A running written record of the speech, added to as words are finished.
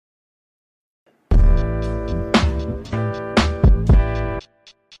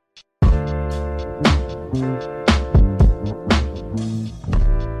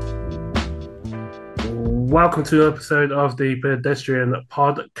welcome to an episode of the Pedestrian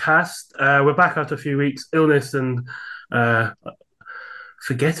Podcast. We're back after a few weeks' illness and uh,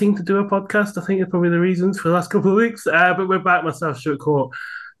 forgetting to do a podcast. I think are probably the reasons for the last couple of weeks. But we're back. Myself, Stuart Court,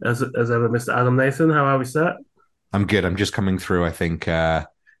 as ever, Mr. Adam Nathan. How are we, sir? I'm good. I'm just coming through, I think,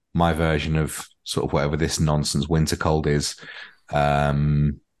 my version of sort of whatever this nonsense winter cold is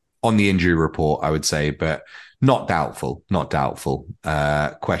on the injury report, I would say, but not doubtful, not doubtful.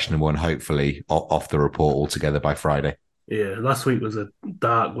 Questionable and hopefully off the report altogether by Friday. Yeah, last week was a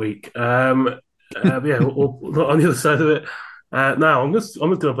dark week. Yeah, on the other side of it. Now I'm just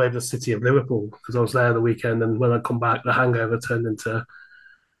going to blame the city of Liverpool because I was there the weekend, and when I come back, the hangover turned into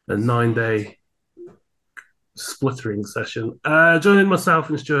a 9 day splittering session. Joining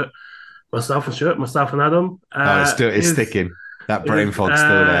myself and Adam. Oh, it's sticking. That brain fog's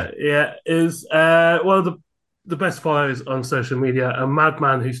still there. Yeah, is one of the best follows on social media. A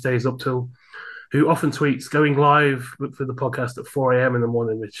madman who stays up till, who often tweets going live for the podcast at 4 a.m. in the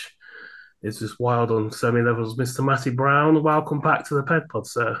morning, which is just wild on so many levels. Mr. Matty Brown, welcome back to the Ped Pod,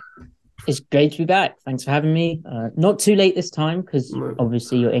 sir. It's great to be back. Thanks for having me. Not too late this time because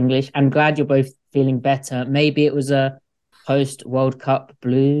obviously you're English. I'm glad you're both feeling better. Maybe it was a post World Cup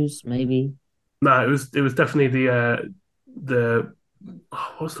blues. Maybe. No, it was definitely the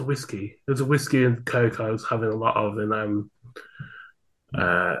what's the whiskey? There was a whiskey and coke I was having a lot of in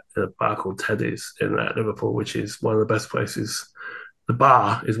a bar called Teddy's in Liverpool, which is one of the best places. The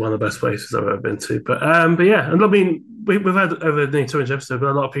bar is one of the best places I've ever been to. But yeah, and I mean we've had over the 200 episodes,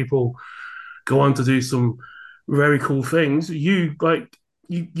 but a lot of people go on to do some very cool things. You cracked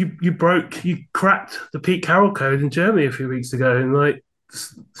the Pete Carroll code in Germany a few weeks ago, and like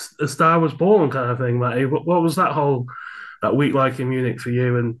a star was born kind of thing. Matty, what was that week like in Munich for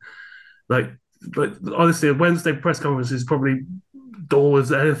you? And like honestly, a Wednesday press conference is probably dull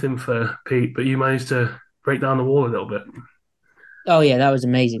as anything for Pete, but you managed to break down the wall a little bit. Oh yeah, that was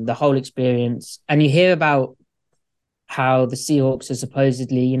amazing. The whole experience, and you hear about how the Seahawks are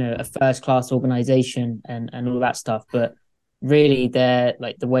supposedly, a first-class organization and all that stuff, but really, they're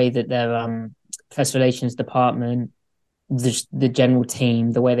like the way that their press relations department, the general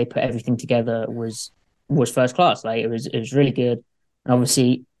team, the way they put everything together was first class. Like it was really good. And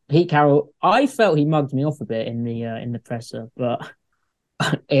obviously, Pete Carroll, I felt he mugged me off a bit in the presser, but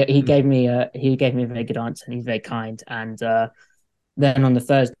he gave me a very good answer, and he's very kind. And then on the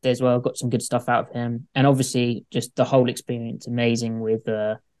Thursday as well, got some good stuff out of him. And obviously, just the whole experience amazing with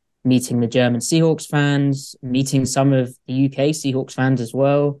meeting the German Seahawks fans, meeting some of the UK Seahawks fans as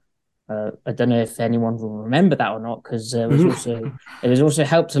well. I don't know if anyone will remember that or not, because it was also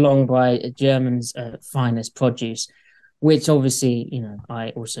helped along by German's finest produce, which obviously I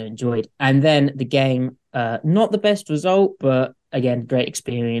also enjoyed. And then the game, not the best result, but again, great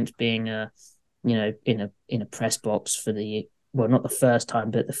experience being in a press box for not the first time,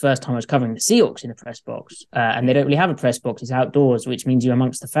 but the first time I was covering the Seahawks in a press box. And they don't really have a press box; it's outdoors, which means you're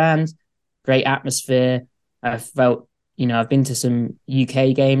amongst the fans. Great atmosphere. I felt. I've been to some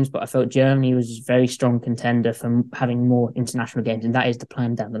UK games, but I felt Germany was a very strong contender for having more international games, and that is the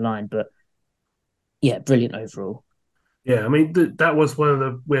plan down the line. But yeah, brilliant overall. Yeah, I mean that was one of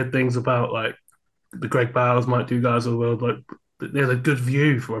the weird things about like the Greg Bowers, Mike Dugas of the world. Like there's a good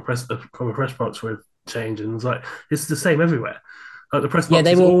view from a press box with change, and it's like it's the same everywhere. Like the press box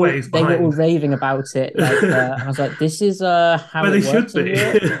is always they behind. were all raving about it. Like, I was like, "This is how where it they works should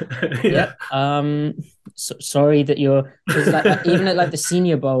be." Yeah. Sorry that you're like, even at like the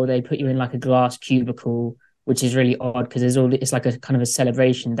Senior Bowl, they put you in like a glass cubicle, which is really odd because it's like a kind of a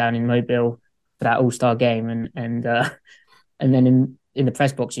celebration down in Mobile for that All-Star game, and then in the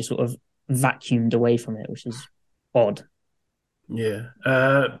press box you're sort of vacuumed away from it, which is odd. Yeah.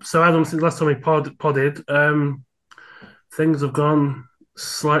 So Adam, since last time we podded, things have gone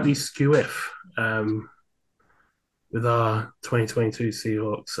slightly skew-if with our 2022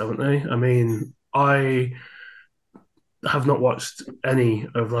 Seahawks, haven't they? I mean, I have not watched any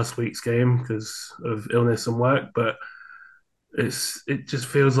of last week's game because of illness and work, but it just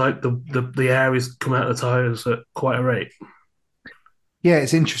feels like the air is coming out of the tires at quite a rate. Yeah,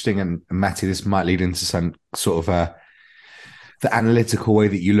 it's interesting. And Matty, this might lead into some sort of the analytical way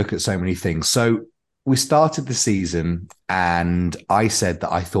that you look at so many things. So we started the season and I said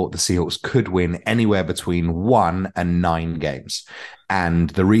that I thought the Seahawks could win anywhere between 1 and 9 games. And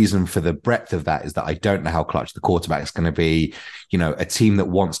the reason for the breadth of that is that I don't know how clutch the quarterback is going to be. A team that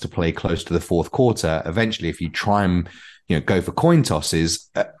wants to play close to the fourth quarter, eventually, if you try and go for coin tosses,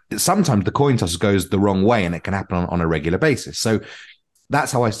 sometimes the coin toss goes the wrong way and it can happen on a regular basis. So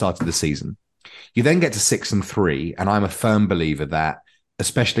that's how I started the season. You then get to 6-3, and I'm a firm believer that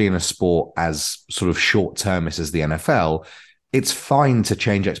especially in a sport as sort of short-termist as the NFL, it's fine to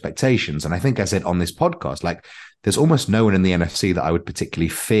change expectations. And I think I said on this podcast, like, there's almost no one in the NFC that I would particularly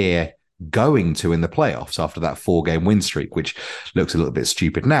fear going to in the playoffs after that 4-game win streak, which looks a little bit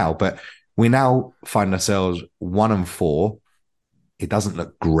stupid now. But we now find ourselves 1-4. It doesn't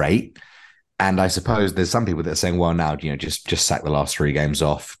look great. And I suppose there's some people that are saying, well, now, just sack the last 3 games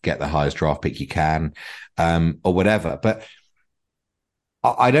off, get the highest draft pick you can, or whatever. But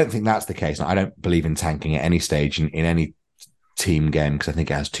I don't think that's the case. I don't believe in tanking at any stage in any team game, because I think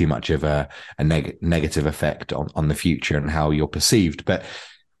it has too much of a negative effect on the future and how you're perceived. But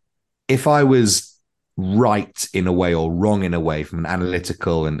if I was right in a way or wrong in a way from an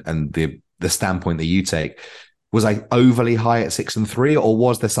analytical and the standpoint that you take, was I overly high at 6-3, or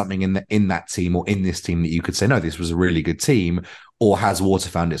was there something in that team or in this team that you could say, no, this was a really good team, or has Water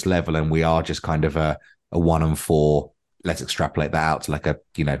found its level and we are just kind of a 1-4? Let's extrapolate that out to like a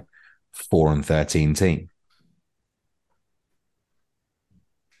 4-13 team.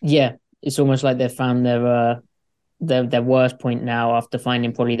 Yeah, it's almost like they've found their worst point now after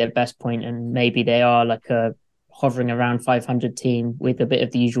finding probably their best point, and maybe they are like a hovering around 500 team with a bit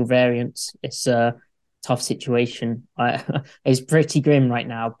of the usual variance. It's a tough situation. It's pretty grim right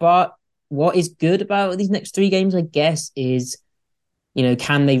now. But what is good about these next 3 games, I guess, is,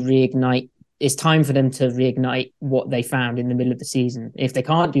 can they reignite? It's time for them to reignite what they found in the middle of the season. If they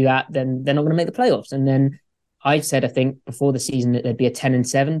can't do that, then they're not going to make the playoffs. And then I said, I think before the season that there'd be a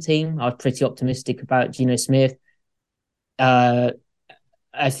 10-7 team. I was pretty optimistic about Geno Smith. I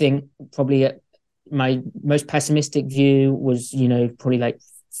think probably my most pessimistic view was, probably like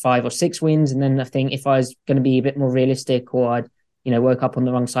 5 or 6 wins. And then I think if I was going to be a bit more realistic, or I'd, woke up on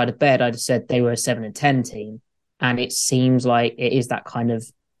the wrong side of bed, I'd have said they were a 7-10 team. And it seems like it is that kind of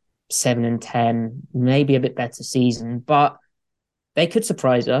 7-10, maybe a bit better season, but they could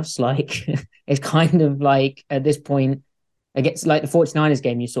surprise us. Like, it's kind of like at this point, against like the 49ers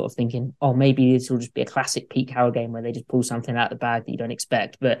game, you're sort of thinking, oh, maybe this will just be a classic Pete Carroll game where they just pull something out of the bag that you don't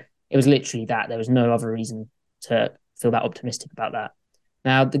expect. But it was literally that. There was no other reason to feel that optimistic about that.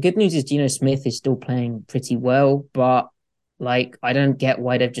 Now, the good news is Geno Smith is still playing pretty well, but like, I don't get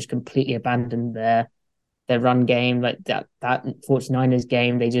why they've just completely abandoned their run game. Like that 49ers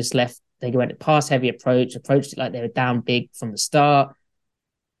game, they just left. They went a pass-heavy approached it like they were down big from the start.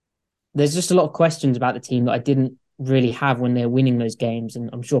 There's just a lot of questions about the team that I didn't really have when they're winning those games,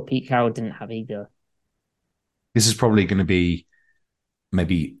 and I'm sure Pete Carroll didn't have either. This is probably going to be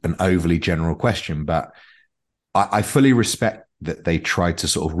maybe an overly general question, but I fully respect that they tried to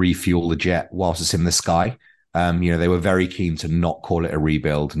sort of refuel the jet whilst it's in the sky. They were very keen to not call it a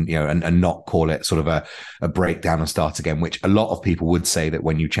rebuild and not call it sort of a breakdown and start again, which a lot of people would say that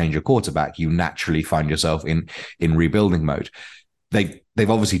when you change a quarterback, you naturally find yourself in rebuilding mode. They've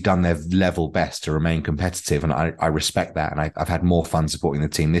obviously done their level best to remain competitive, and I respect that. And I've had more fun supporting the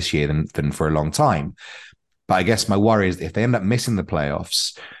team this year than for a long time. But I guess my worry is if they end up missing the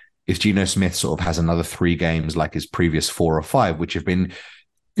playoffs, if Geno Smith sort of has another 3 games like his previous 4 or 5, which have been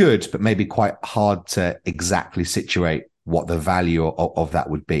good, but maybe quite hard to exactly situate what the value of that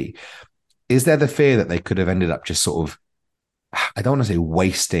would be. Is there the fear that they could have ended up just sort of, I don't want to say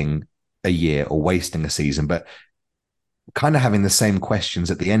wasting a year or wasting a season, but kind of having the same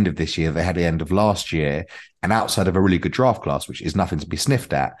questions at the end of this year they had at the end of last year, and outside of a really good draft class, which is nothing to be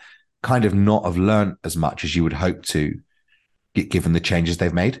sniffed at, kind of not have learned as much as you would hope to, given the changes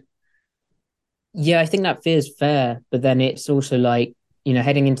they've made? Yeah, I think that fear is fair, but then it's also like,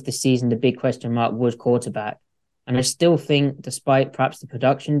 heading into the season, the big question mark was quarterback. And I still think, despite perhaps the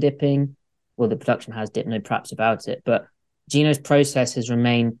production dipping, well, the production has dipped, no perhaps about it, but Geno's process has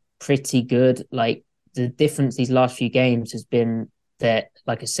remained pretty good. Like, the difference these last few games has been that,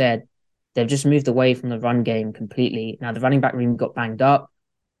 like I said, they've just moved away from the run game completely. Now, the running back room got banged up,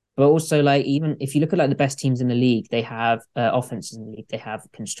 but also, like, even if you look at like the best teams in the league, they have offenses in the league. They have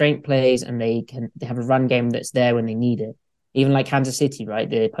constraint plays, and they have a run game that's there when they need it. Even like Kansas City, right,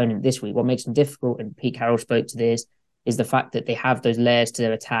 the opponent this week, what makes them difficult, and Pete Carroll spoke to this, is the fact that they have those layers to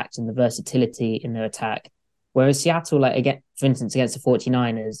their attacks and the versatility in their attack. Whereas Seattle, like, again, for instance, against the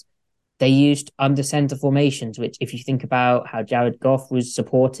 49ers, they used under center formations, which, if you think about how Jared Goff was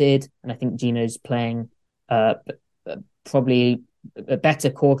supported, and I think Geno's playing probably a better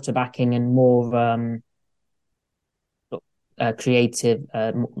quarterbacking and more creative,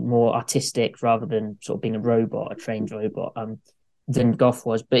 more artistic, rather than sort of being a robot, a trained robot, than Goff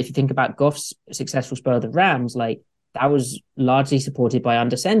was. But if you think about Goff's successful spell of the Rams, like, that was largely supported by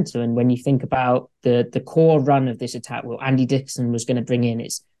under center. And when you think about the core run of this attack, well, Andy Dixon was going to bring in,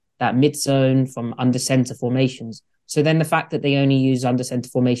 it's that mid zone from under center formations. So then the fact that they only use under center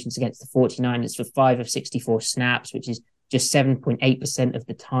formations against the 49ers for 5 of 64 snaps, which is just 7.8% of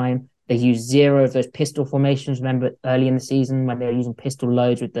the time. They use 0 of those pistol formations. Remember early in the season when they were using pistol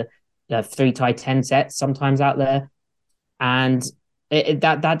loads with the 3 tie 10 sets sometimes out there. And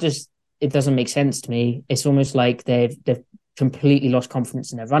that just, it doesn't make sense to me. It's almost like they've completely lost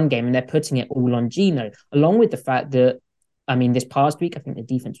confidence in their run game, and they're putting it all on Geno, along with the fact that, I mean, this past week, I think the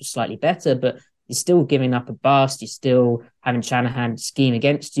defense was slightly better, but you're still giving up a bust. You're still having Shanahan scheme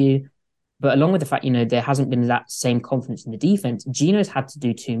against you. But along with the fact, there hasn't been that same confidence in the defense, Geno's had to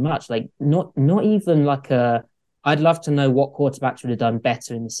do too much. Like, not even like I'd love to know what quarterbacks would have done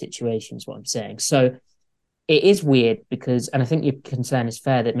better in this situation, is what I'm saying. So it is weird because, and I think your concern is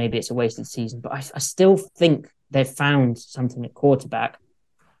fair that maybe it's a wasted season, but I still think they've found something at quarterback.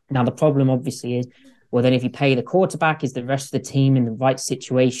 Now, the problem obviously is, well, then if you pay the quarterback, is the rest of the team in the right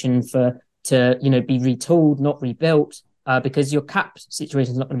situation to be retooled, not rebuilt, because your cap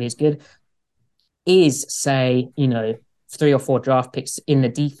situation is not going to be as good. Is, say, 3 or 4 draft picks in the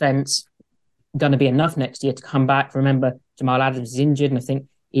defense going to be enough next year to come back? Remember, Jamal Adams is injured, and I think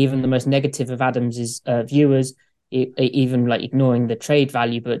even the most negative of Adams' viewers, even like ignoring the trade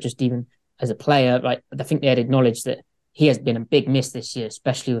value, but just even as a player, like, I think they had acknowledged that he has been a big miss this year,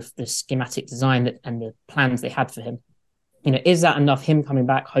 especially with the schematic design and the plans they had for him. Is that enough? Him coming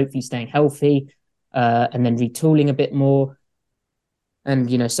back, hopefully staying healthy, and then retooling a bit more,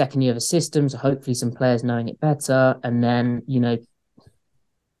 and second year of the systems, hopefully some players knowing it better, and then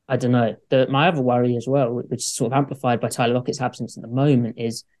I don't know. My other worry as well, which is sort of amplified by Tyler Lockett's absence at the moment,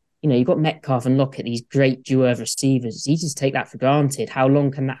 is you've got Metcalf and Lockett, these great duo of receivers. It's easy to take that for granted. How long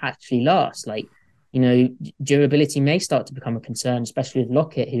can that actually last? Like, durability may start to become a concern, especially with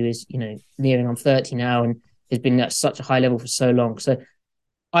Lockett, who is, nearing on 30 now and has been at such a high level for so long. So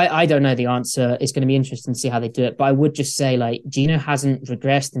I don't know the answer. It's going to be interesting to see how they do it. But I would just say, like, Geno hasn't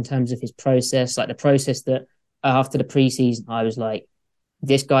regressed in terms of his process. Like, the process that after the preseason, I was like,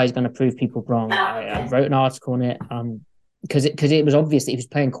 this guy's going to prove people wrong. I wrote an article on it because it was obvious that he was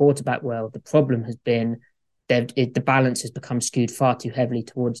playing quarterback well. The problem has been the balance has become skewed far too heavily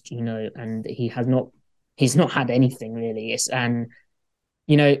towards Geno, and he's not had anything really.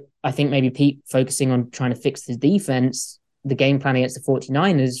 I think maybe Pete focusing on trying to fix his defense, the game plan against the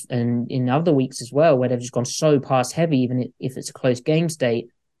 49ers and in other weeks as well, where they've just gone so pass heavy, even if it's a close game state.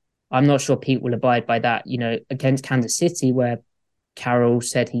 I'm not sure Pete will abide by that, against Kansas City, where Carroll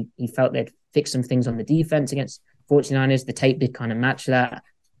said he felt they'd fix some things on the defense against 49ers. The tape did kind of match that.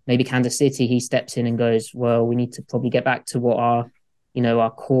 Maybe Kansas City, he steps in and goes, well, we need to probably get back to what our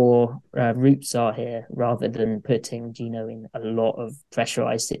core roots are here, rather than putting Geno in a lot of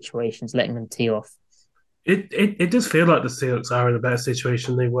pressurized situations, letting them tee off. It does feel like the Seahawks are in a better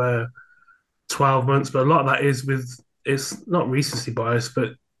situation they were 12 months, but a lot of that is it's not recency bias, but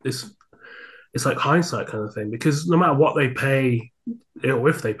it's like hindsight kind of thing, because no matter what they pay, or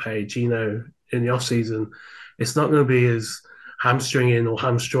if they pay Geno in the offseason, it's not going to be as hamstringing or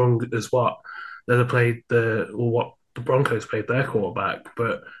hamstrung as what they'd played what the Broncos played their quarterback.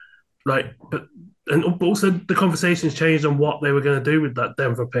 But also the conversations changed on what they were going to do with that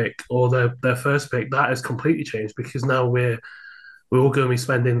Denver pick or their first pick. That has completely changed, because now we're all going to be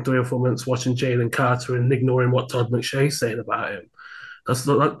spending 3 or 4 months watching Jalen Carter and ignoring what Todd McShay's saying about him. That's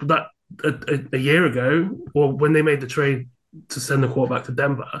that. A year ago, or when they made the trade to send the quarterback to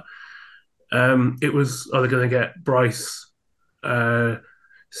Denver, it was, are they going to get Bryce,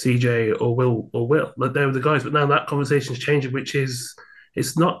 CJ, or Will? Like, they were the guys. But now that conversation's changing, which is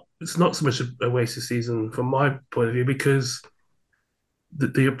it's not so much a wasted season from my point of view, because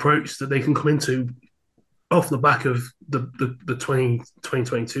the approach that they can come into off the back of the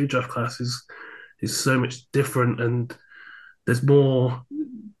 2022 draft class is so much different, and there's more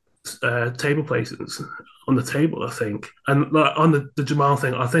table places on the table, I think. And like, on the Jamal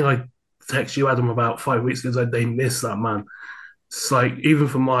thing, I think I texted you, Adam, about 5 weeks ago. They miss that man. It's like, even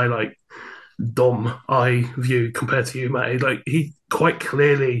from my like dumb eye view compared to you, Matty, like, he quite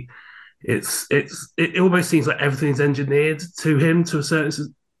clearly, it almost seems like everything's engineered to him to a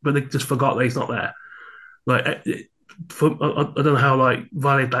certain, but they just forgot that he's not there. Like, I don't know how like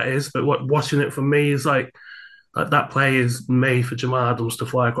valid that is, but watching it from me is like that play is made for Jamal Adams to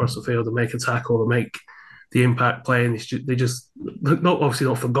fly across the field and make a tackle and make the impact play. And they just not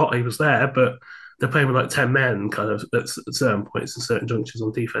forgot he was there, but they're playing with like 10 men kind of at certain points and certain junctures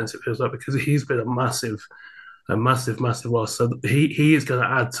on defense, it feels like, because he's been a massive loss. So he is going to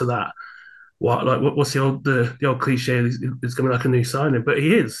add to that. What's the old cliche? It's going to be like a new signing, but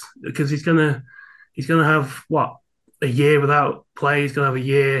he is, because he's going to have a year without play. He's going to have a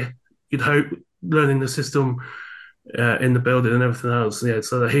year, you'd hope, learning the system in the building and everything else. Yeah,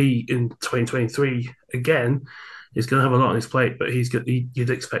 so that he in 2023 again is going to have a lot on his plate, but you'd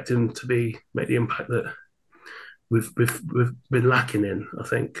expect him to make the impact that we've been lacking in. I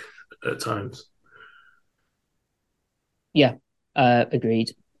think at times. Yeah,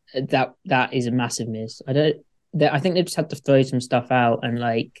 agreed. That is a massive miss. I think they just had to throw some stuff out and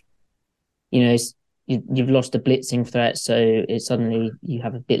like, you know, you've lost a blitzing threat, so it suddenly you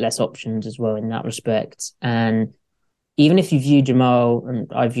have a bit less options as well in that respect. And even if you view Jamal,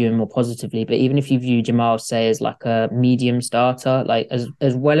 and I view him more positively, but even if you view Jamal, say, as like a medium starter, like as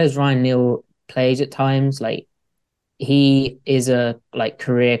well as Ryan Neal plays at times, like he is a like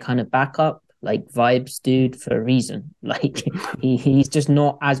career kind of backup, like vibes dude for a reason. Like he's just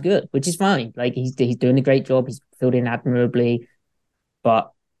not as good, which is fine. Like he's doing a great job. He's filled in admirably,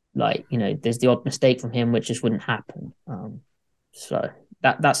 but like there's the odd mistake from him which just wouldn't happen. So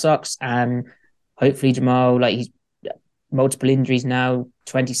that sucks, and hopefully Jamal, like he's multiple injuries now,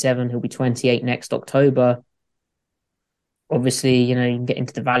 27, he'll be 28 next October. Obviously, you can get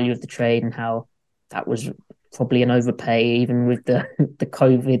into the value of the trade and how that was probably an overpay, even with the the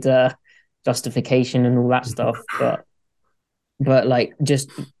COVID justification and all that stuff. But like just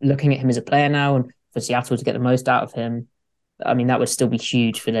looking at him as a player now, and for Seattle to get the most out of him, I mean that would still be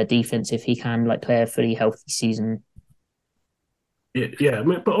huge for their defense if he can like play a fully healthy season. Yeah. I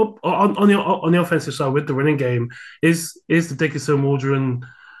mean, but on the offensive side with the running game, is the Dickinson Waldron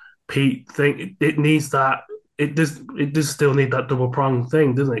Pete thing? It needs that. It does still need that double prong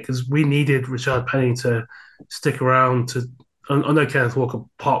thing, doesn't it? Because we needed Richard Penny to stick around. I know Kenneth Walker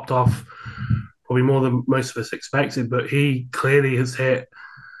popped off probably more than most of us expected, but he clearly has hit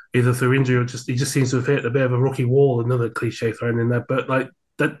either through injury or just he just seems to have hit a bit of a rookie wall. Another cliche thrown in there, but like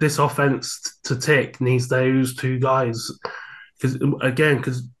that, this offense to tick needs those two guys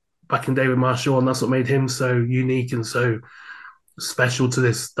because back in David Marshall, and that's what made him so unique and so special to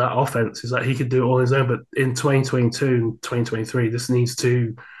that offense is that he could do it all on his own. But in 2022 and 2023, this needs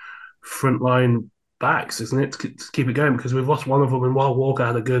two frontline backs, isn't it, to keep it going? Because we've lost one of them, and while Walker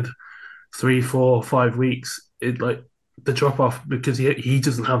had a good 3, 4, 5 weeks, it like the drop off because he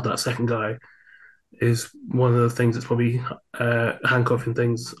doesn't have that second guy is one of the things that's probably handcuffing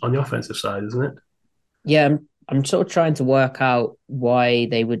things on the offensive side, isn't it? Yeah, I'm sort of trying to work out why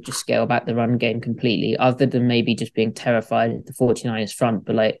they would just scale back the run game completely, other than maybe just being terrified at the 49ers front.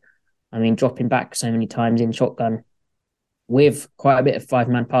 But like, I mean, dropping back so many times in shotgun with quite a bit of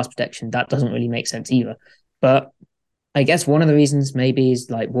 5-man pass protection, that doesn't really make sense either. But I guess one of the reasons maybe is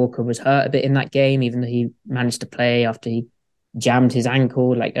like Walker was hurt a bit in that game, even though he managed to play after he jammed his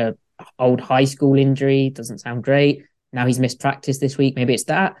ankle, like a old high school injury. Doesn't sound great. Now he's missed practice this week. Maybe it's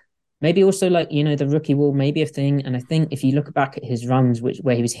that. Maybe also like the rookie wall may be a thing. And I think if you look back at his runs,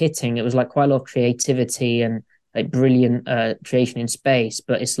 where he was hitting, it was like quite a lot of creativity and like brilliant creation in space.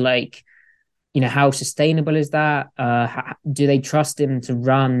 But it's like how sustainable is that? Do they trust him to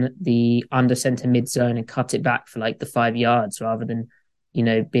run the under center mid zone and cut it back for like the 5 yards rather than,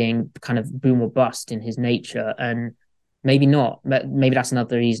 being kind of boom or bust in his nature? And maybe not. Maybe that's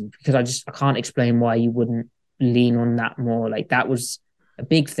another reason because I can't explain why you wouldn't lean on that more. Like that was a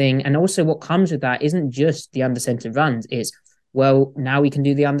big thing. And also what comes with that isn't just the under center runs. It's, well, now we can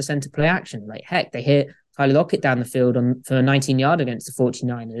do the under center play action. Like heck, they hit Tyler Lockett down the field for a 19-yard against the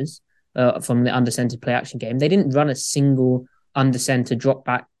 49ers. From the under center play action game. They didn't run a single under center drop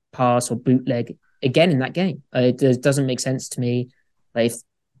back pass or bootleg again in that game. It doesn't make sense to me. Like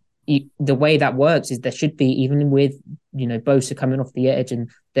the way that works is there should be, even with Bosa coming off the edge and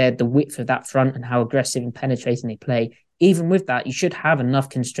the width of that front and how aggressive and penetrating they play. Even with that, you should have enough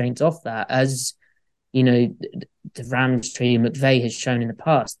constraints off that, as the Rams tree McVay has shown in the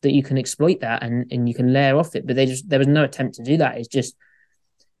past, that you can exploit that and you can layer off it. But there was no attempt to do that. It's just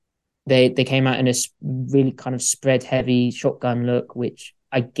they came out in a really kind of spread heavy shotgun look, which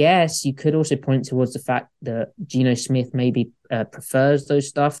I guess you could also point towards the fact that Geno Smith maybe prefers those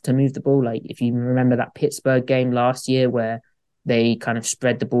stuff to move the ball. Like if you remember that Pittsburgh game last year where they kind of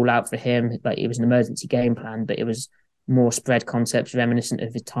spread the ball out for him, like it was an emergency game plan, but it was more spread concepts reminiscent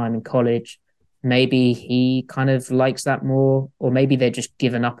of his time in college. Maybe he kind of likes that more, or maybe they're just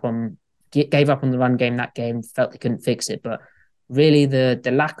gave up on the run game that game, felt they couldn't fix it. But really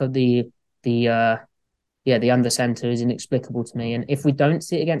the lack of the under center is inexplicable to me. And if we don't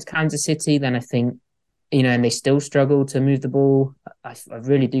see it against Kansas City, then I think, and they still struggle to move the ball, I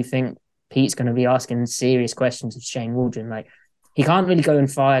really do think Pete's going to be asking serious questions of Shane Waldron. Like he can't really go and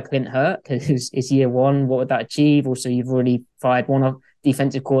fire Clint Hurt because it's year one. What would that achieve? Also, you've already fired one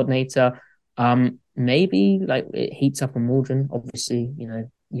defensive coordinator. Maybe like it heats up on Waldron. Obviously,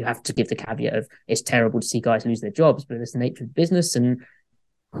 you have to give the caveat of it's terrible to see guys lose their jobs, but it's the nature of the business. And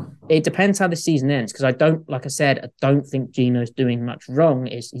it depends how the season ends, because like I said, I don't think Gino's doing much wrong.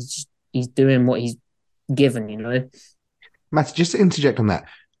 He's doing what he's given, you know. Matt, just to interject on that,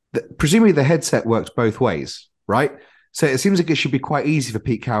 presumably the headset works both ways, right? So it seems like it should be quite easy for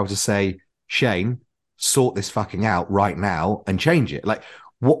Pete Carroll to say, Shane, sort this fucking out right now and change it. Like,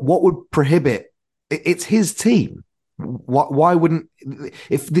 what would prohibit? It's his team. Why wouldn't?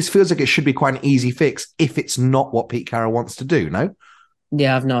 If this feels like it should be quite an easy fix, if it's not what Pete Carroll wants to do, no?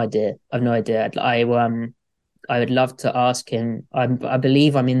 Yeah, I've no idea. I would love to ask him. I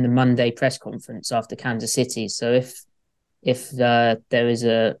believe I'm in the Monday press conference after Kansas City. So if there is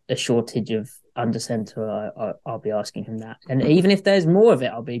a shortage of under center, I'll be asking him that. And even if there's more of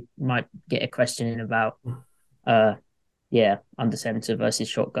it, might get a question in about under center versus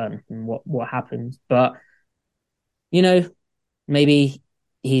shotgun and what happens. But you know, maybe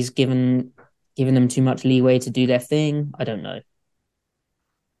he's given them too much leeway to do their thing. I don't know.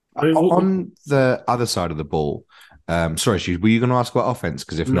 On the other side of the ball, sorry, Stu, were you going to ask about offense?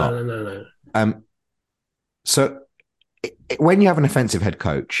 Because if not, no. So when you have an offensive head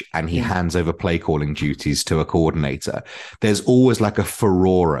coach and he hands over play calling duties to a coordinator, there's always like a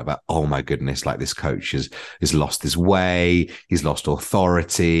furore about, oh my goodness, like this coach has lost his way. He's lost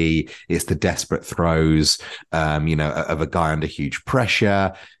authority. It's the desperate throws, of a guy under huge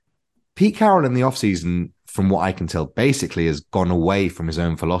pressure. Pete Carroll in the offseason, from what I can tell, basically has gone away from his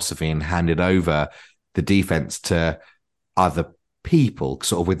own philosophy and handed over the defense to other people,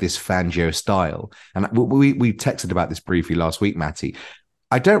 sort of with this Fangio style. And we texted about this briefly last week, Matty.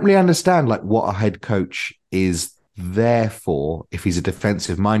 I don't really understand like what a head coach is there for if he's a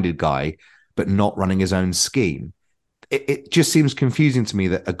defensive-minded guy, but not running his own scheme. It just seems confusing to me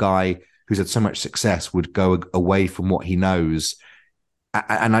that a guy who's had so much success would go away from what he knows.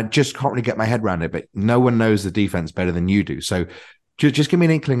 And I just can't really get my head around it, but no one knows the defense better than you do. So just give me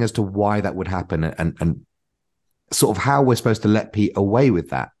an inkling as to why that would happen and sort of how we're supposed to let Pete away with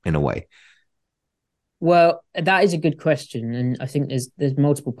that in a way. Well, that is a good question. And I think there's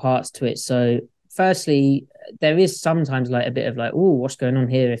multiple parts to it. So firstly, there is sometimes like a bit of like, oh, what's going on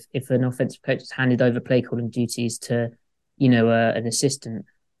here if an offensive coach has handed over play calling duties to, an assistant.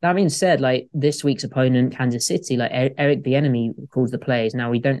 That being said, like this week's opponent, Kansas City, like Eric Bieniemy calls the plays.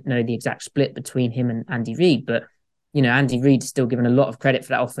 Now, we don't know the exact split between him and Andy Reid, but, Andy Reid's still given a lot of credit for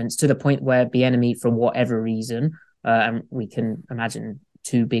that offense to the point where Bieniemy, for whatever reason, and we can imagine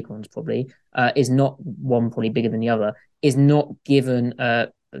two big ones probably, is not one probably bigger than the other, is not given,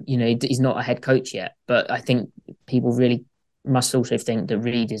 he's not a head coach yet. But I think people really must also think that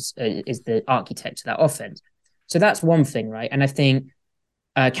Reid is the architect of that offense. So that's one thing, right? And I think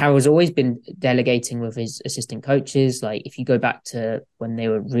Carroll's always been delegating with his assistant coaches. Like if you go back to when they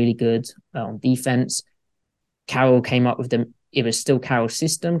were really good on defense, Carroll came up with them. It was still Carroll's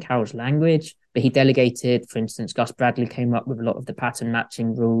system, Carroll's language, but he delegated. For instance, Gus Bradley came up with a lot of the pattern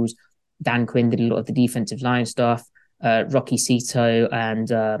matching rules. Dan Quinn did a lot of the defensive line stuff. Rocky Cito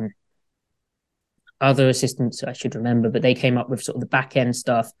and other assistants I should remember, but they came up with sort of the back end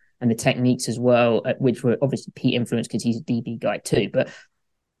stuff and the techniques as well, which were obviously Pete influenced because he's a DB guy too. But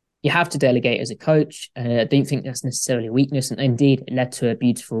you have to delegate as a coach. I don't think that's necessarily a weakness. And indeed, it led to a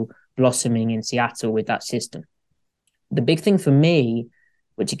beautiful blossoming in Seattle with that system. The big thing for me,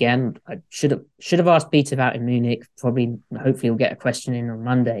 which again, I should have asked Pete about in Munich, hopefully we'll get a question in on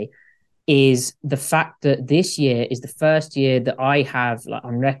Monday, is the fact that this year is the first year that I have like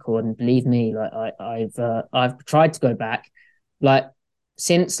on record, and believe me, like I've tried to go back, like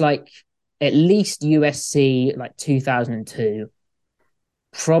since like at least USC like 2002,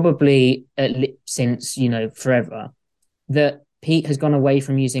 probably since forever, that Pete has gone away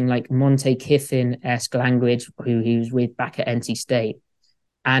from using like Monte Kiffin-esque language, who he was with back at NC State.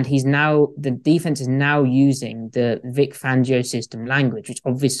 And the defense is now using the Vic Fangio system language, which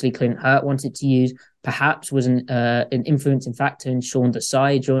obviously Clint Hurt wanted to use, perhaps was an influencing factor in Sean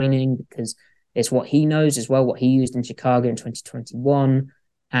Desai joining, because it's what he knows as well, what he used in Chicago in 2021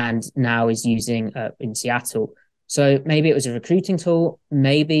 and now is using in Seattle. So maybe it was a recruiting tool.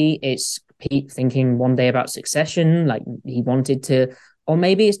 Maybe it's Pete thinking one day about succession, like he wanted to, or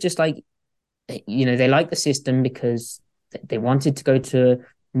maybe it's just like, they like the system because they wanted to go to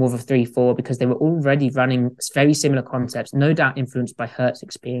more of a 3-4 because they were already running very similar concepts, no doubt influenced by Hurt's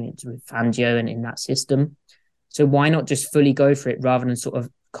experience with Fangio and in that system. So why not just fully go for it rather than sort of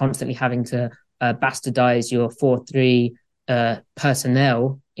constantly having to bastardize your 4-3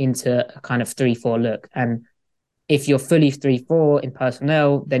 personnel into a kind of 3-4 look? And if you're fully 3-4 in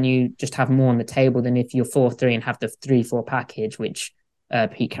personnel, then you just have more on the table than if you're 4-3 and have the 3-4 package, which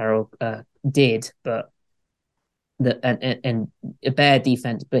Pete Carroll did, but and a bare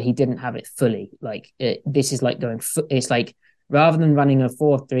defense, but he didn't have it fully. This is like it's like rather than running a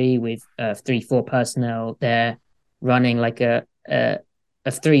 4-3 with 3-4 personnel, they're running like a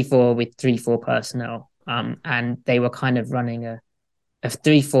 3-4 with 3-4 personnel. And they were kind of running a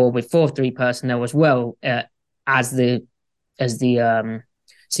 3-4 with 4-3 personnel as well, as the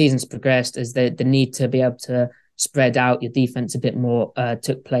seasons progressed, as the need to be able to spread out your defense a bit more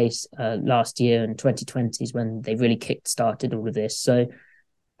took place last year in 2020s when they really kick-started all of this. So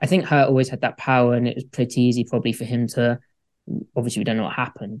I think Hurt always had that power, and it was pretty easy probably for him to, obviously we don't know what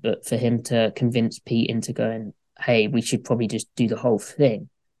happened, but for him to convince Pete into going, hey, we should probably just do the whole thing.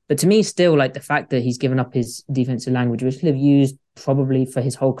 But to me, still, like the fact that he's given up his defensive language, which he'll have used probably for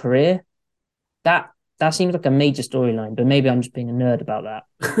his whole career, that seems like a major storyline. But maybe I'm just being a nerd about that.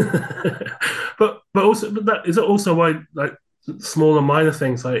 but that is it also why like smaller minor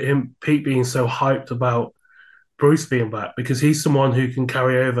things like Pete being so hyped about Bruce being back, because he's someone who can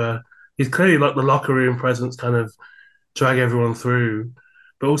carry over. He's clearly like the locker room presence, kind of drag everyone through,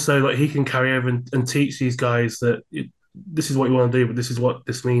 but also like he can carry over and teach these guys that this is what you want to do, but this is what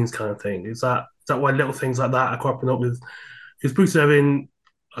this means, kind of thing. Is that why little things like that are cropping up with? Because Bruce Irvin,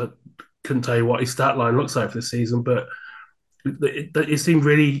 I couldn't tell you what his stat line looks like for the season, but it seemed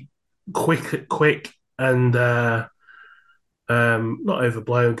really quick and not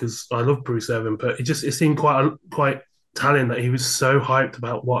overblown, because I love Bruce Irvin, but it seemed quite telling that he was so hyped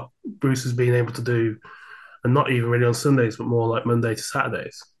about what Bruce has been able to do, and not even really on Sundays, but more like Monday to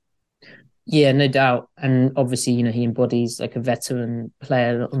Saturdays. Yeah, no doubt. And obviously, he embodies like a veteran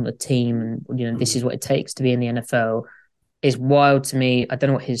player on the team, and this is what it takes to be in the NFL. It's wild to me. I don't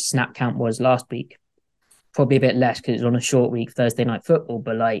know what his snap count was last week. Probably a bit less because it was on a short week, Thursday night football,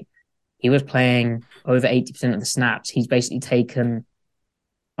 but like he was playing over 80% of the snaps. He's basically taken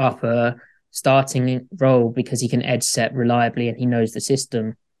up a starting role because he can edge set reliably and he knows the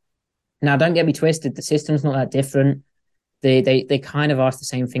system. Now, don't get me twisted. The system's not that different. They kind of ask the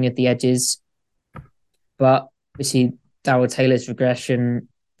same thing at the edges, but obviously Darrell Taylor's regression,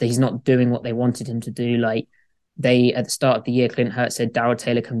 that he's not doing what they wanted him to do. Like at the start of the year, Clint Hurt said Darrell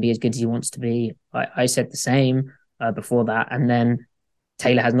Taylor can be as good as he wants to be. I said the same before that, and then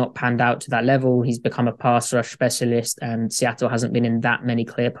Taylor has not panned out to that level. He's become a pass rush specialist, and Seattle hasn't been in that many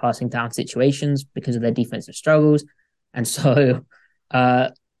clear passing down situations because of their defensive struggles, and so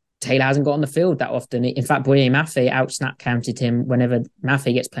Taylor hasn't got on the field that often. In fact, Boye Mafe out-snap counted him whenever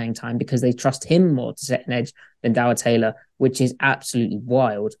Mafe gets playing time because they trust him more to set an edge than Darrell Taylor, which is absolutely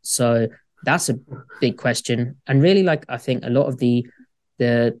wild. So that's a big question. And really, like, I think a lot of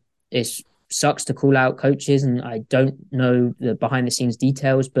it sucks to call out coaches, and I don't know the behind-the-scenes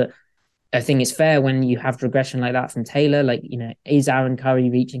details, but I think it's fair when you have regression like that from Taylor. Like, is Aaron Curry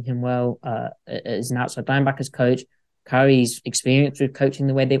reaching him well as an outside linebackers coach? Curry's experienced with coaching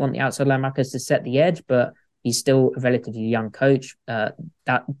the way they want the outside linebackers to set the edge, but he's still a relatively young coach. That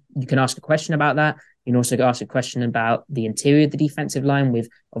you can ask a question about that. You can also ask a question about the interior of the defensive line. With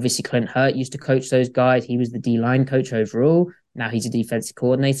obviously Clint Hurt used to coach those guys. He was the D-line coach overall. Now he's a defensive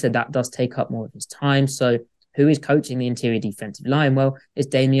coordinator. That does take up more of his time. So who is coaching the interior defensive line? Well, it's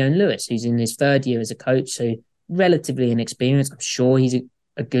Damian Lewis, who's in his third year as a coach, so relatively inexperienced. I'm sure he's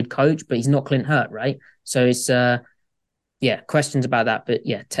a good coach, but he's not Clint Hurt, right? So it's questions about that. But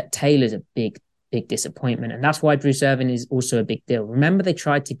yeah, Taylor's a big disappointment. And that's why Bruce Irvin is also a big deal. Remember they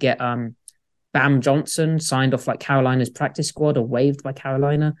tried to get Bam Johnson signed off like Carolina's practice squad or waived by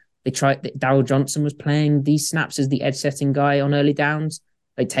Carolina. They tried Darrell Johnson was playing these snaps as the edge setting guy on early downs.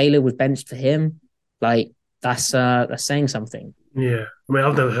 Like Taylor was benched for him. Like that's saying something. Yeah. I mean,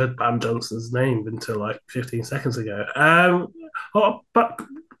 I've never heard Bam Johnson's name until like 15 seconds ago. But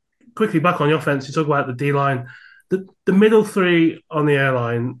quickly back on the offense, you talk about the D-line. The middle three on the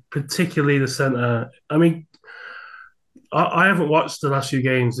airline, particularly the center. I mean, I haven't watched the last few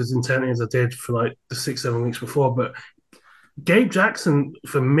games as intently as I did for like the 6-7 weeks before, but Gabe Jackson,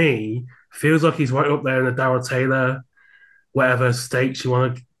 for me, feels like he's right up there in the Darrell Taylor, whatever stakes you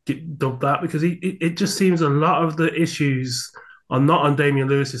want to get dubbed that, because it just seems a lot of the issues are not on Damian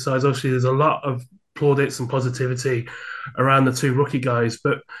Lewis's side. Obviously, there's a lot of plaudits and positivity around the two rookie guys,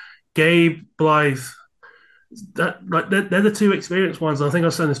 but Gabe, Blythe, they're the two experienced ones. I think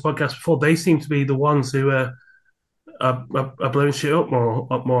I've said in this podcast before. They seem to be the ones who are blowing shit up more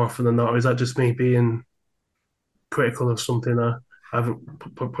often than not. Or is that just me being critical of something I haven't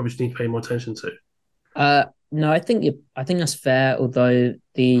probably just need to pay more attention to? No, I think that's fair. Although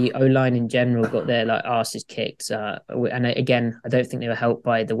the O line in general got their like asses kicked, and again, I don't think they were helped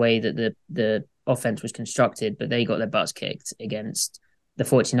by the way that the offense was constructed. But they got their butts kicked against the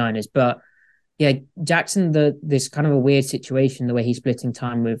 49ers. But yeah, Jackson, this kind of a weird situation, the way he's splitting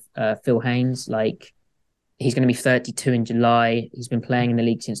time with Phil Haynes. Like, he's going to be 32 in July. He's been playing in the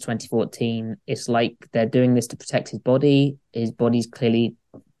league since 2014. It's like they're doing this to protect his body. His body's clearly,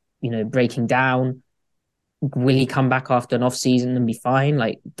 breaking down. Will he come back after an off season and be fine?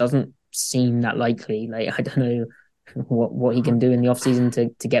 Like, doesn't seem that likely. Like, I don't know what he can do in the off season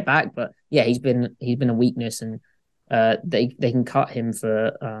to get back. But yeah, he's been a weakness, and they can cut him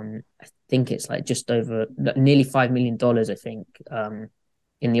for I think it's like just over nearly $5 million. I think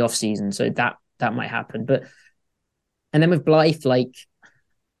in the off season, so that might happen. But and then with Blythe,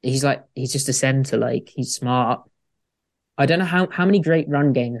 he's just a center. Like, he's smart. I don't know how many great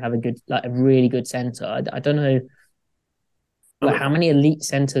run games have a really good center. I don't know how many elite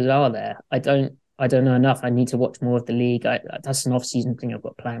centers are there. I don't know enough. I need to watch more of the league. That's an off-season thing I've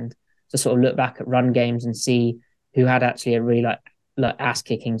got planned, to sort of look back at run games and see who had actually a really like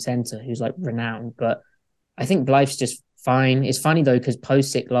ass-kicking center who's like renowned. But I think Blythe's just fine. It's funny though, because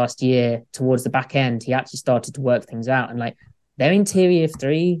Posick last year, towards the back end, he actually started to work things out, and like their interior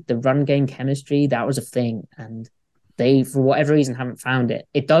three, the run game chemistry, that was a thing, and they, for whatever reason, haven't found it.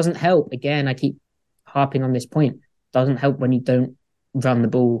 It doesn't help. Again, I keep harping on this point. It doesn't help when you don't run the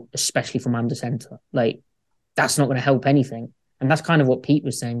ball, especially from under center. Like, that's not going to help anything. And that's kind of what Pete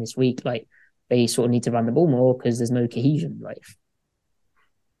was saying this week. Like, they sort of need to run the ball more because there's no cohesion. Like,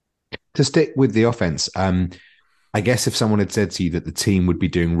 to stick with the offense, I guess if someone had said to you that the team would be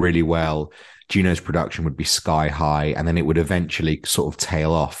doing really well, Gino's production would be sky high, and then it would eventually sort of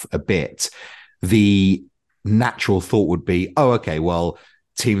tail off a bit, the natural thought would be, oh, okay, well,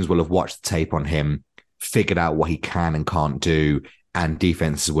 teams will have watched the tape on him, figured out what he can and can't do, and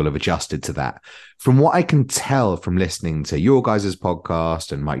defenses will have adjusted to that. From what I can tell from listening to your guys'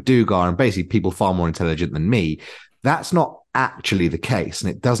 podcast and Mike Dugar and basically people far more intelligent than me, that's not actually the case.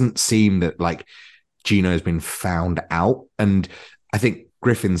 And it doesn't seem that like Gino has been found out. And I think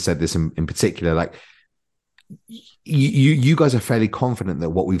Griffin said this in particular, like, you guys are fairly confident that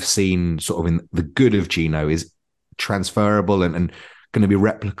what we've seen sort of in the good of Gino is transferable and going to be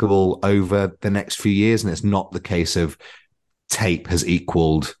replicable over the next few years. And it's not the case of tape has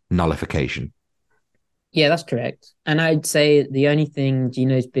equaled nullification. Yeah, that's correct. And I'd say the only thing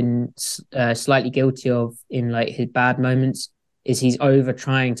Gino's been slightly guilty of in like his bad moments is he's over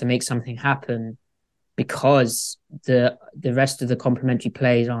trying to make something happen because the rest of the complementary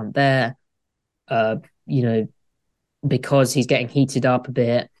plays aren't there. Because he's getting heated up a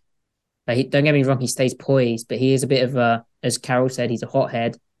bit. Don't get me wrong, he stays poised, but he is a bit of a, as Carol said, he's a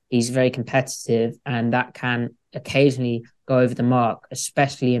hothead. He's very competitive, and that can occasionally go over the mark,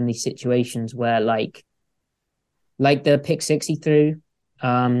 especially in these situations where like the pick six he threw,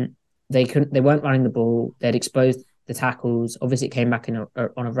 they weren't running the ball. They'd exposed the tackles. Obviously, it came back on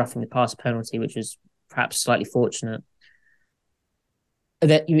a roughing the pass penalty, which was perhaps slightly fortunate.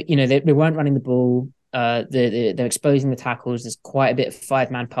 That they weren't running the ball. They're exposing the tackles. There's quite a bit of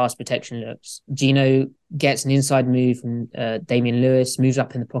 5-man pass protection looks. Gino gets an inside move from Damian Lewis, moves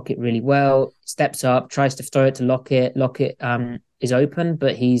up in the pocket really well, steps up, tries to throw it to Lockett. Lockett is open,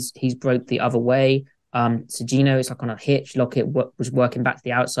 but he's broke the other way. So Gino is like on a hitch. Lockett was working back to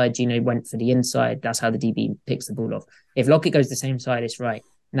the outside. Gino went for the inside. That's how the DB picks the ball off. If Lockett goes the same side, it's right.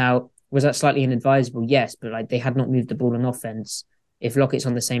 Now, was that slightly inadvisable? Yes, but like they had not moved the ball on offense. If Lockett's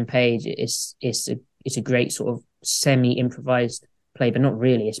on the same page, it's a great sort of semi-improvised play, but not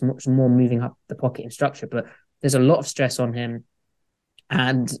really. It's much more moving up the pocket and structure. But there's a lot of stress on him,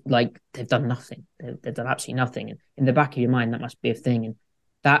 and like they've done nothing. They've done absolutely nothing. And in the back of your mind, that must be a thing. And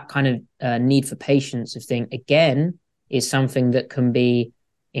that kind of need for patience of thing again is something that can be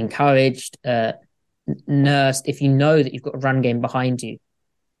encouraged, nursed. If you know that you've got a run game behind you,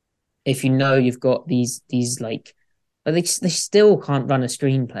 if you know you've got these like. But they still can't run a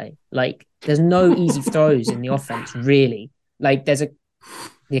screenplay. Like, there's no easy throws in the offense, really. Like, there's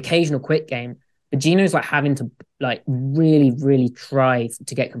the occasional quick game, but Gino's like having to like really, really try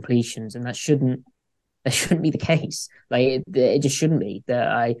to get completions, and that shouldn't be the case. Like, it just shouldn't be.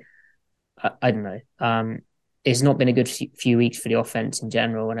 I don't know. It's not been a good few weeks for the offense in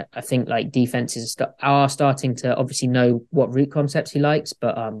general, and I think like defenses are starting to obviously know what route concepts he likes,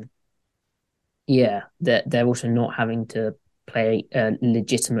 but yeah, they're also not having to play a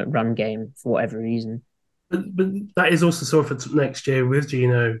legitimate run game for whatever reason. But that is also sort of for next year with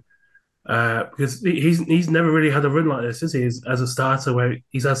Gino, because he's never really had a run like this, is he? As a starter, where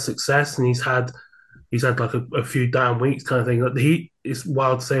he's had success and he's had like a few down weeks kind of thing. Like it's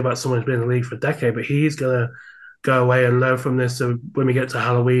wild to say about someone who's been in the league for a decade, but he's gonna go away and learn from this. So when we get to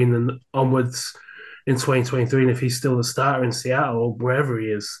Halloween and onwards, in 2023, and if he's still the starter in Seattle or wherever he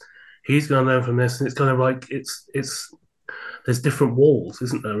is, he's going to learn from this, and it's kind of like it's there's different walls,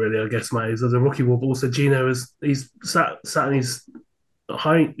 isn't there? Really, I guess, mate. There's a rookie wall, but also Gino he's sat in his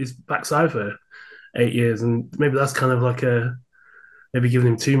backside for 8 years, and maybe that's kind of like a maybe giving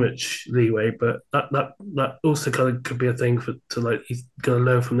him too much leeway. But that also kind of could be a thing for to like he's going to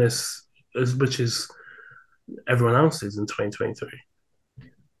learn from this as much as everyone else is in 2023.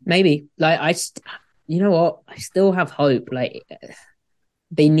 Maybe like you know what? I still have hope. Like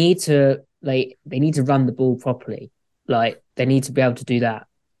they need to run the ball properly. Like they need to be able to do that.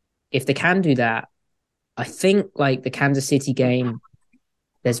 If they can do that, I think like the Kansas City game,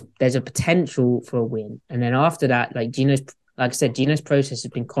 there's a potential for a win. And then after that, like I said, Gino's process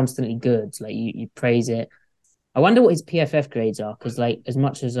has been constantly good. Like you praise it. I wonder what his PFF grades are because, like, as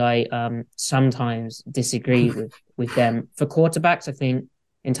much as I sometimes disagree with them for quarterbacks, I think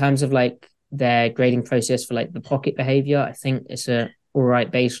in terms of like their grading process for like the pocket behavior, I think it's a all right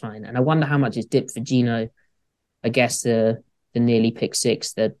baseline. And I wonder how much it's dipped for Gino. I guess the nearly pick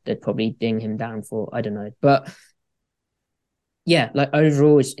six that they'd probably ding him down for. I don't know, but yeah, like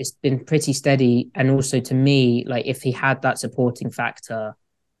overall, it's been pretty steady. And also to me, like if he had that supporting factor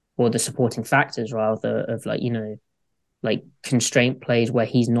or the supporting factors rather of like like constraint plays where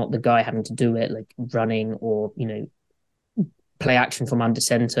he's not the guy having to do it, like running or play action from under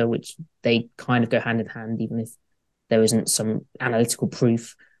center, which they kind of go hand in hand, even if there isn't some analytical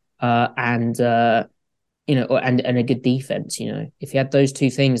proof. And and a good defense. If you had those two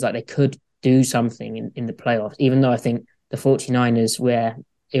things, like they could do something in the playoffs. Even though I think the 49ers, where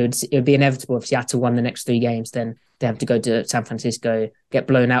it would be inevitable if Seattle won the next 3 games, then they have to go to San Francisco, get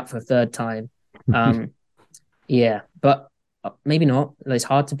blown out for a third time. Yeah, but maybe not. It's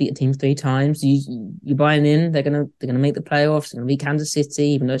hard to beat a team 3 times. You buying in? They're gonna make the playoffs. They're gonna beat Kansas City,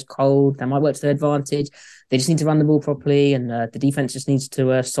 even though it's cold. That might work to their advantage. They just need to run the ball properly, and the defense just needs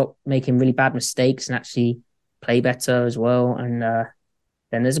to stop making really bad mistakes and actually play better as well. And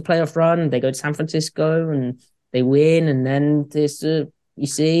then there's a playoff run. They go to San Francisco and they win, and then this you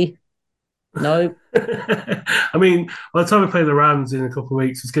see, no. I mean, by the time we play the Rams in a couple of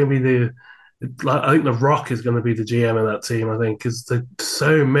weeks, it's going to be I think the Rock is going to be the GM of that team. I think because there's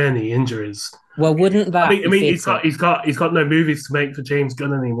so many injuries. Well, wouldn't I that mean, be fitting? he's got no movies to make for James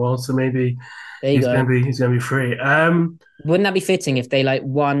Gunn anymore, so maybe There you go. he's going to be free. Wouldn't that be fitting if they like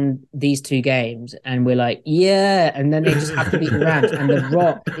won these 2 games and we're like, yeah, and then they just have to beat the Rams and the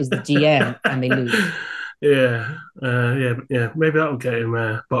Rock is the GM and they lose. Yeah. Maybe that will get him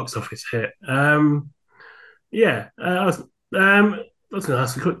a box office hit. Yeah. I was going to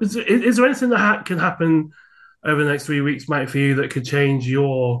ask you, is there anything that can happen over the next 3 weeks, Mike, for you that could change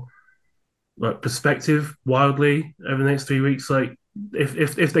your like perspective wildly over the next 3 weeks? Like,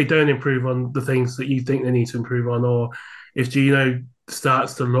 if they don't improve on the things that you think they need to improve on, or if Gino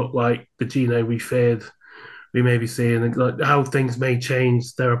starts to look like the Gino we feared we may be seeing, and like how things may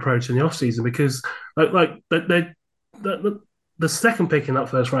change their approach in the off season, because the second pick in that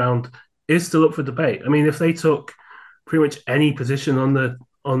first round is still up for debate. I mean, if they took pretty much any position on the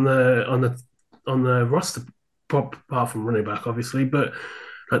roster, apart from running back, obviously, but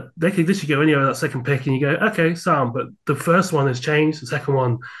they could literally go anywhere that second pick, and you go, okay, Sam, but the first one has changed, the second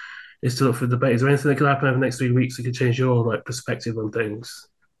one is still up for debate. Is there anything that could happen over the next 3 weeks that could change your like perspective on things?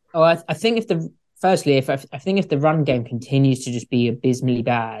 Oh, I think I think if the run game continues to just be abysmally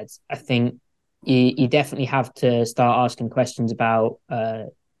bad, I think you definitely have to start asking questions about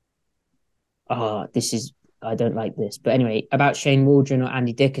this is I don't like this. But anyway, about Shane Waldron or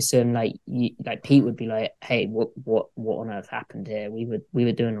Andy Dickerson, like Pete would be like, hey, what on earth happened here? We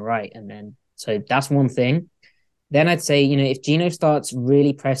were doing all right. And then so that's one thing. Then I'd say, if Gino starts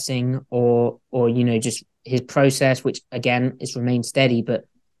really pressing or just his process, which again is remained steady, but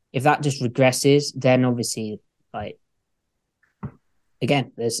if that just regresses, then obviously like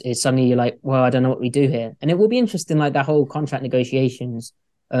again, it's suddenly you're like, well, I don't know what we do here. And it will be interesting, like that whole contract negotiations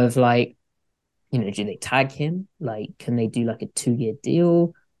of like, do they tag him? Like, can they do like a 2-year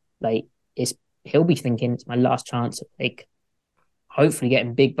deal? Like, he'll be thinking it's my last chance of like hopefully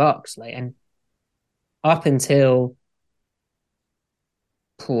getting big bucks. Like, and up until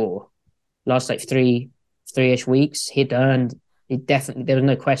poor last like three-ish weeks, he'd earned it definitely. There was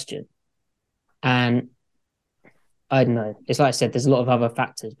no question, and I don't know. It's like I said, there's a lot of other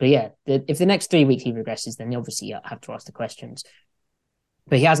factors, but yeah, if the next 3 weeks he regresses, then obviously you have to ask the questions.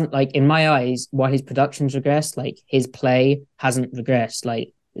 But he hasn't, like, in my eyes, while his production's regressed, like his play hasn't regressed.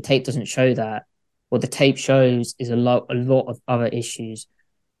 Like the tape doesn't show that. What the tape shows is a lot of other issues.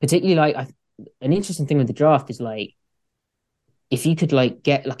 Particularly, like an interesting thing with the draft is like if you could like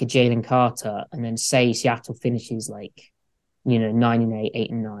get like a Jalen Carter and then say Seattle finishes like,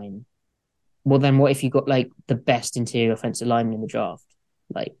 9-8, 8-9. Well, then what if you got like the best interior offensive lineman in the draft?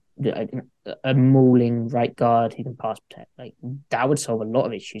 Like a mauling right guard who can pass protect. Like that would solve a lot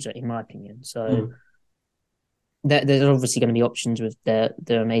of issues, in my opinion. So there's obviously going to be options with their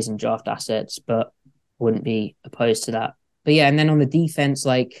amazing draft assets, but wouldn't be opposed to that. But yeah, and then on the defense,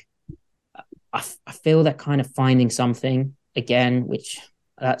 like I feel they're kind of finding something again, which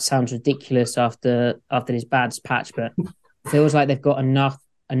that sounds ridiculous after this bad patch, but feels like they've got enough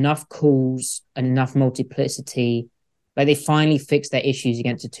calls and enough multiplicity. Like they finally fixed their issues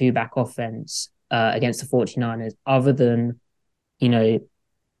against a two-back offense against the 49ers, other than,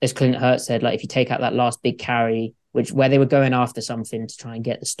 as Clint Hurtt said, like if you take out that last big carry, where they were going after something to try and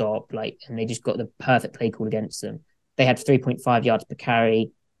get the stop, like, and they just got the perfect play call against them. They had 3.5 yards per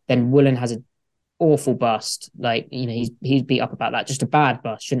carry. Then Woolen has an awful bust. Like, he's beat up about that. Just a bad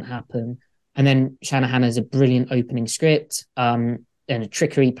bust, shouldn't happen. And then Shanahan has a brilliant opening script and a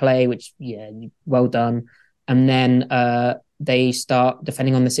trickery play, which, well done. And then they start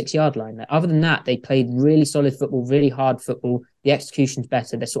defending on the 6-yard line. Like, other than that, they played really solid football, really hard football. The execution's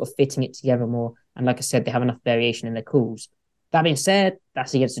better. They're sort of fitting it together more. And like I said, they have enough variation in their calls. That being said,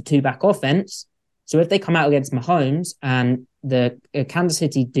 that's against a two-back offense. So if they come out against Mahomes and the Kansas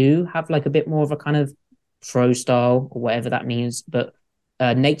City do have like a bit more of a kind of pro style or whatever that means, but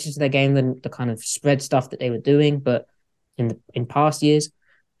nature to their game than the kind of spread stuff that they were doing, but in past years.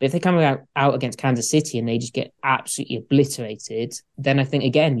 But if they come out against Kansas City and they just get absolutely obliterated, then I think,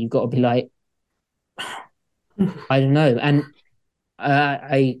 again, you've got to be like, I don't know. And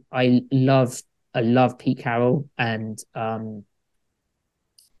I love Pete Carroll, and but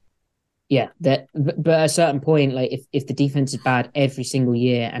at a certain point, like if the defense is bad every single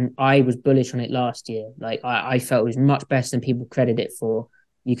year, and I was bullish on it last year, like I felt it was much better than people credit it for.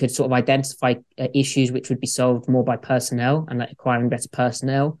 You could sort of identify issues which would be solved more by personnel and like acquiring better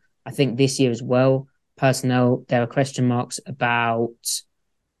personnel. I think this year as well, personnel, there are question marks about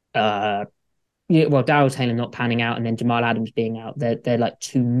Darryl Taylor not panning out and then Jamal Adams being out. They're like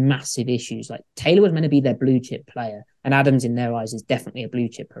two massive issues. Like Taylor was meant to be their blue chip player, and Adams in their eyes is definitely a blue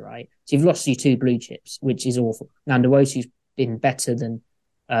chipper, right? So you've lost your two blue chips, which is awful. Now Nwosu's been better than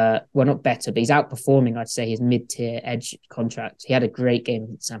not better, but he's outperforming, I'd say, his mid-tier edge contract. He had a great game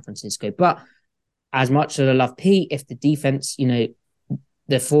in San Francisco. But as much as I love Pete, if the defense, the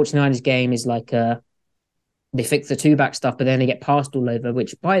 49ers game is like they fix the two-back stuff, but then they get passed all over,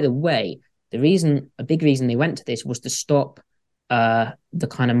 which, by the way, a big reason they went to this was to stop the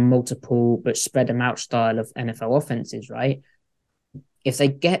kind of multiple but spread them out style of NFL offenses, right? If they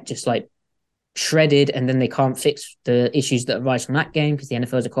get just like shredded and then they can't fix the issues that arise from that game because the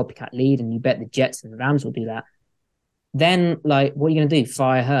NFL is a copycat lead and you bet the Jets and the Rams will do that, then like what are you going to do?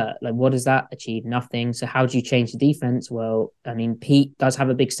 Fire her? Like what does that achieve? Nothing. So how do you change the defense? Well, I mean, Pete does have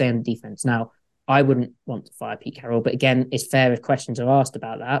a big say on the defense. Now, I wouldn't want to fire Pete Carroll, but again, it's fair if questions are asked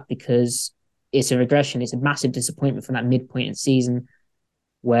about that because it's a regression. It's a massive disappointment from that midpoint in season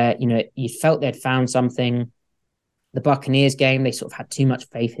where, you felt they'd found something. The Buccaneers game, they sort of had too much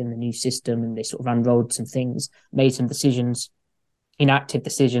faith in the new system and they sort of unrolled some things, made some decisions, inactive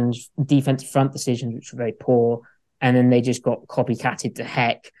decisions, defensive front decisions, which were very poor. And then they just got copycatted to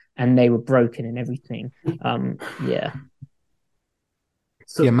heck and they were broken and everything. Yeah.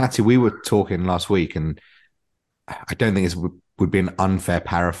 So, yeah, Matty, we were talking last week and I don't think it would be an unfair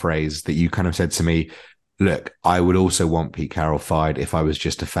paraphrase that you kind of said to me, look, I would also want Pete Carroll fired if I was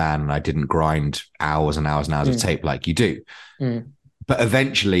just a fan and I didn't grind hours and hours and hours of tape like you do. But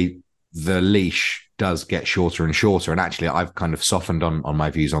eventually the leash does get shorter and shorter. And actually I've kind of softened on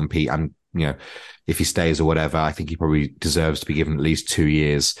my views on Pete. And, if he stays or whatever, I think he probably deserves to be given at least 2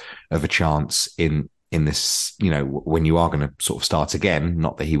 years of a chance in this, when you are going to sort of start again.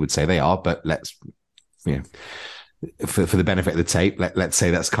 Not that he would say they are, but let's, for the benefit of the tape, let's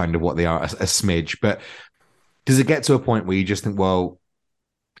say that's kind of what they are, a smidge. But does it get to a point where you just think, well,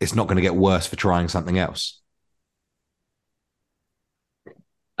 it's not going to get worse for trying something else?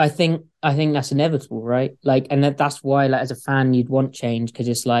 I think that's inevitable, right? Like, and that's why, like, as a fan, you'd want change because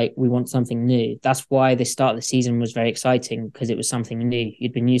it's like we want something new. That's why the start of the season was very exciting because it was something new.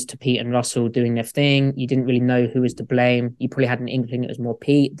 You'd been used to Pete and Russell doing their thing. You didn't really know who was to blame. You probably had an inkling it was more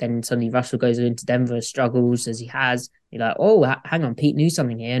Pete. Then suddenly Russell goes into Denver, struggles as he has. You're like, oh, hang on, Pete knew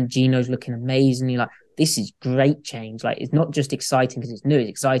something here, and Gino's looking amazing. You're like, this is great change. Like, it's not just exciting because it's new. It's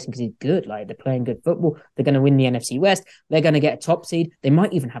exciting because it's good. Like, they're playing good football. They're going to win the NFC West. They're going to get a top seed. They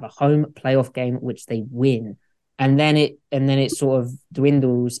might even have a home playoff game, which they win. and then it sort of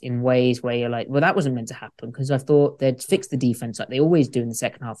dwindles in ways where you're like, well, that wasn't meant to happen, because I thought they'd fix the defense like they always do in the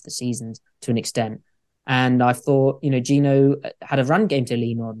second half of the seasons to an extent. And I thought, Gino had a run game to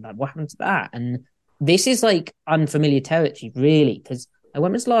lean on. Like, what happened to that? And this is like unfamiliar territory, really, because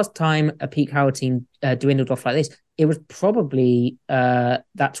when was the last time a Pete Carroll team dwindled off like this? It was probably that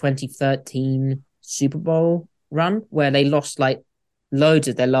 2013 Super Bowl run where they lost like loads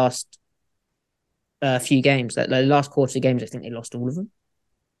of their last few games. Like the last quarter of games, I think they lost all of them.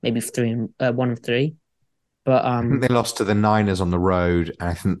 Maybe one of three. But I think they lost to the Niners on the road, and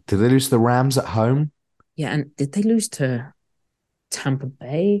I think did they lose to the Rams at home? Yeah, and did they lose to Tampa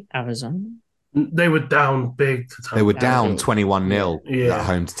Bay, Arizona? They were down big to Tampa. They were down 21-0 Yeah. at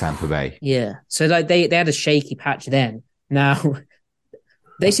home to Tampa Bay. Yeah. So like they had a shaky patch then. Now,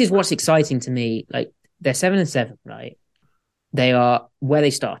 this is what's exciting to me. Like, they're 7-7, right? They are where they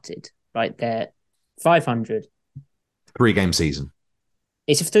started, right? They're 500. 3-game season.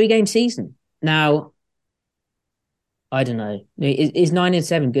 It's a 3-game season. Now, I don't know. Is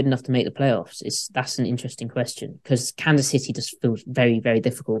 9-7 good enough to make the playoffs? That's an interesting question, because Kansas City just feels very, very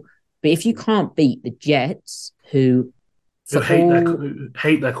difficult. But if you can't beat the Jets, who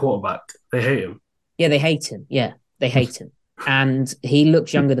hate their quarterback, they hate him. Yeah, they hate him. Yeah, they hate him, and he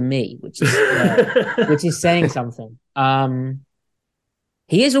looks younger than me, which is saying something.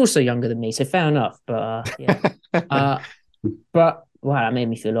 He is also younger than me, so fair enough. But but wow, that made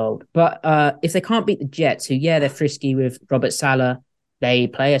me feel old. But if they can't beat the Jets, who they're frisky with Robert Saleh, they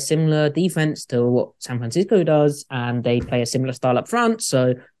play a similar defense to what San Francisco does, and they play a similar style up front.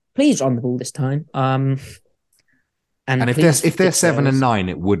 So please run the ball this time. And if they're 7-9,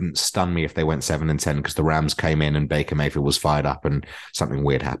 it wouldn't stun me if they went 7-10, because the Rams came in and Baker Mayfield was fired up and something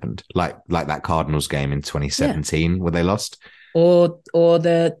weird happened, like that Cardinals game in 2017 where they lost, or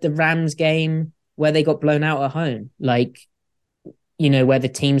the Rams game where they got blown out at home, like where the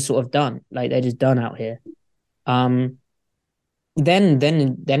team's sort of done, like they're just done out here. Then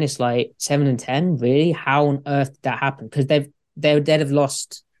it's like 7-10. Really, how on earth did that happen? Because they'd have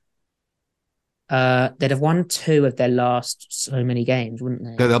lost. They'd have won 2 of their last so many games,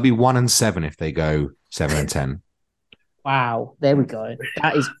 wouldn't they? They'll be 1-7 if they go 7-10. Wow, there we go.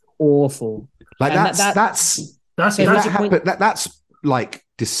 That is awful. Like that's like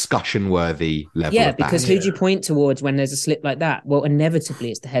discussion worthy level. Yeah, of because who do you point towards when there's a slip like that? Well,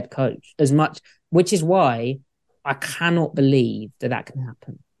 inevitably it's the head coach. Which is why I cannot believe that can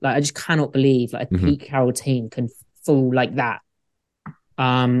happen. Like, I just cannot believe like a Pete Carroll team can fall like that.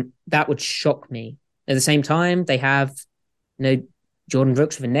 That would shock me. At the same time, they have, Jordan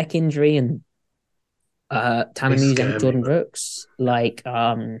Brooks with a neck injury, and Tannehill and Jordan Brooks. Like,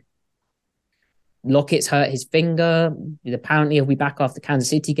 Lockett's hurt his finger. Apparently, he'll be back after the Kansas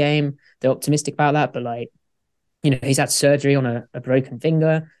City game. They're optimistic about that, but he's had surgery on a broken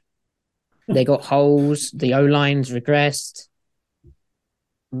finger. They got holes. The O-line's regressed.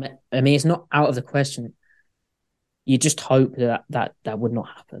 I mean, it's not out of the question. You just hope that would not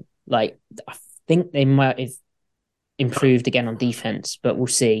happen. Like, I think they might have improved again on defense, but we'll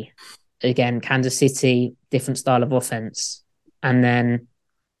see. Again, Kansas City, different style of offense. And then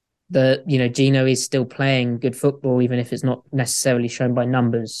Gino is still playing good football, even if it's not necessarily shown by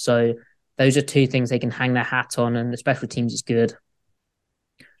numbers. So those are 2 things they can hang their hat on, and the special teams is good.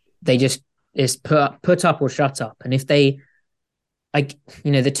 They just put up or shut up. And if they,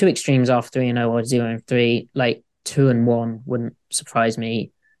 the 2 extremes are 3-0 or 0-3, like 2-1 wouldn't surprise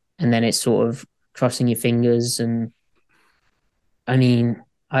me. And then it's sort of crossing your fingers. And I mean,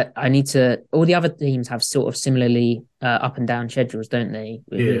 I need to. All the other teams have sort of similarly up and down schedules, don't they?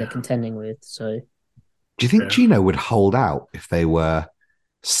 Who they're contending with. So, do you think Gino would hold out if they were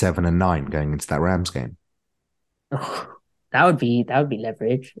 7-9 going into that Rams game? Oh, that would be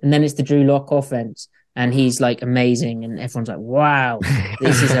leverage. And then it's the Drew Lock offense, and he's like amazing, and everyone's like, "Wow,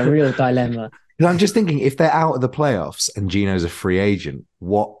 this is a real dilemma." I'm just thinking, if they're out of the playoffs and Gino's a free agent,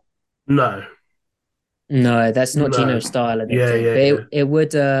 what? No, that's not Gino's style. I don't think. But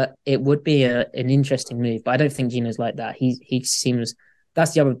it would be an interesting move, but I don't think Gino's like that. He seems,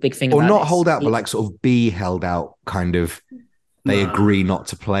 that's the other big thing. Or not hold out, but like sort of be held out. Kind of, they agree not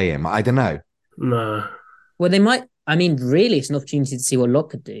to play him. I don't know. No. Well, they might. I mean, really, it's an opportunity to see what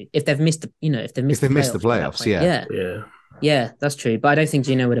Locke could do if they've missed the playoffs. Yeah, that's true. But I don't think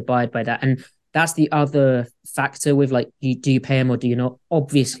Gino would abide by that, and that's the other factor with like, do you pay him or do you not?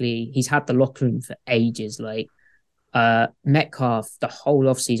 Obviously, he's had the locker room for ages. Like, Metcalf, the whole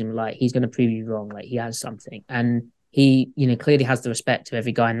offseason, like, he's going to prove you wrong. Like, he has something, and he, clearly has the respect to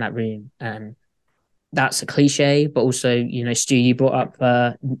every guy in that room. And that's a cliche, but also, Stu, you brought up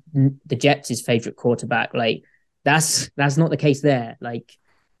the Jets' favorite quarterback. Like, that's not the case there. Like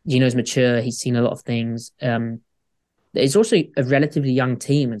Gino's mature, he's seen a lot of things. It's also a relatively young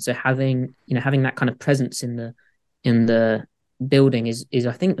team, and so having that kind of presence in the building is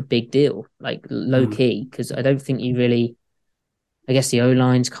I think a big deal, like low Mm. key, because I don't think you really. I guess the O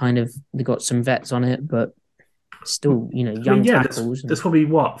line's kind of they got some vets on it, but still, I mean, young yeah, there's tackles. there's And probably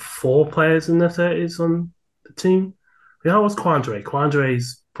what, four players in their 30s on the team. Yeah, how was Quandre?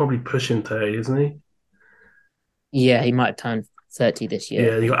 Quandre's probably pushing 30, isn't he? yeah, he might have turned 30 this year, I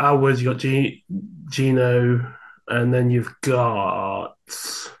Yeah, you got think. Alwards, you got Gino, and then you've got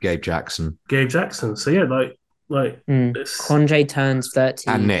Gabe Jackson Gabe Jackson. So yeah, like it's Quandre turns and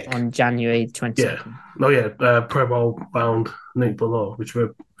 30 Nick. on January yeah. 22nd. Oh yeah, Pro Bowl bound Nick Ballore, which we're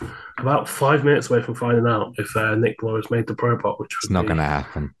about 5 minutes away from finding out if Nick Ballore has made the Pro Bowl, which It's would not going be to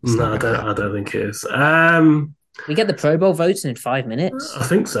happen. It's not no, going to I happen. don't think it is. We get the Pro Bowl votes in 5 minutes. I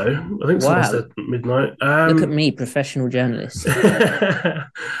think so. I think someone Wow. said midnight. Look at me, professional journalist.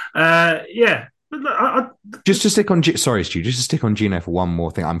 Yeah, but look, Just to stick on, sorry, Stu, just to stick on Gino for one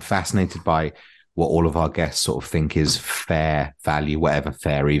more thing. I'm fascinated by what all of our guests sort of think is fair value, whatever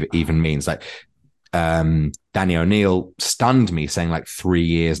fair even means. Like, Danny O'Neill stunned me saying like 3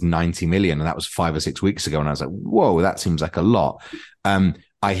 years, 90 million. And that was 5 or 6 weeks ago. And I was like, whoa, that seems like a lot.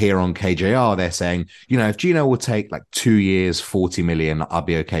 I hear on KJR, they're saying, if Gino will take like 2 years, 40 million, I'll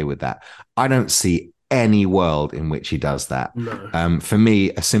be okay with that. I don't see any world in which he does that. no. For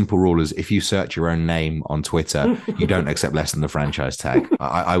me, a simple rule is if you search your own name on Twitter, you don't accept less than the franchise tag.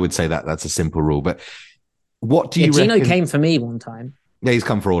 I would say that that's a simple rule. But what do Yeah, you Gino reckon? came for me one time. Yeah, he's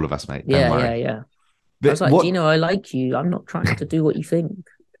come for all of us, mate. Don't Yeah, worry. yeah, yeah. I was But like, Gino, I like you. I'm not trying to do what you think.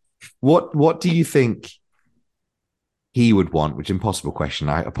 what do you think he would want? Which is an impossible question.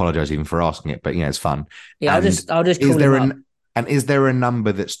 I apologize even for asking it, but it's fun. Yeah, And I'll just is call him there up. is there a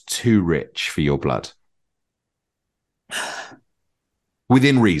number that's too rich for your blood?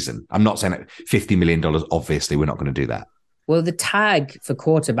 Within reason. I'm not saying $50 million. Obviously, we're not going to do that. Well, the tag for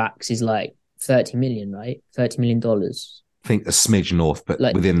quarterbacks is like 30 million, right? $30 million. I think a smidge north, but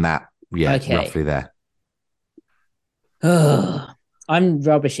Like, within that, yeah, okay. roughly there. I'm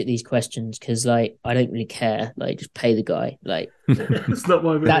rubbish at these questions because like I don't really care. Like just pay the guy. Like It's not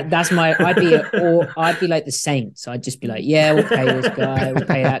my movie. that's my I'd be like the Saints. I'd just be like, yeah, we'll pay this guy, we'll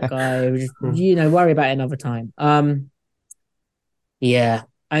pay that guy. We'll just, worry about it another time. Yeah.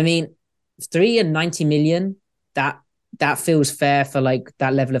 I mean, 3 and 90 million, that feels fair for like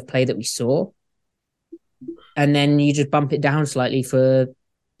that level of play that we saw. And then you just bump it down slightly for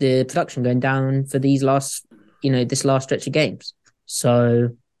the production going down for these last, this last stretch of games. So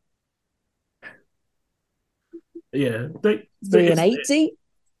Yeah, 3 and 80,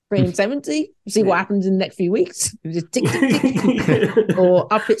 3 and 70. See what happens in the next few weeks. Just tick, tick, tick,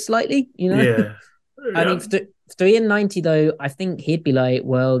 or up it slightly. Yeah. I mean, 3 and 90 though, I think he'd be like,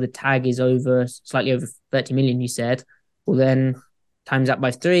 well, the tag is over slightly over 30 million. You said, well, then times that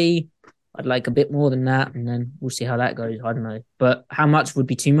by 3. I'd like a bit more than that, and then we'll see how that goes. I don't know, but how much would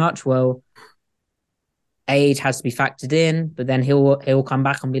be too much? Well, age has to be factored in, but then he'll come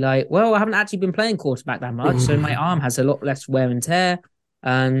back and be like, well, I haven't actually been playing quarterback that much, so my arm has a lot less wear and tear.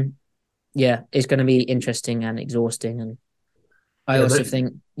 Yeah, it's going to be interesting and exhausting. And I also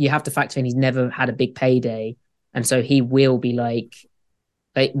think you have to factor in he's never had a big payday, and so he will be like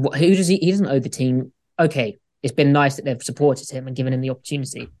who does he? He doesn't owe the team. Okay, it's been nice that they've supported him and given him the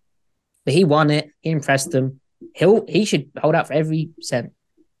opportunity, but he won it. He impressed them. He should hold out for every cent,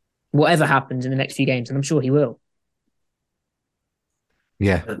 whatever happens in the next few games, and I'm sure he will.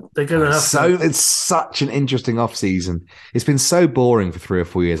 Yeah, they're going to have it's such an interesting off season. It's been so boring for 3 or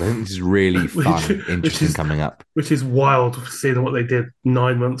 4 years. I think this is really fun, interesting coming up. Which is wild seeing what they did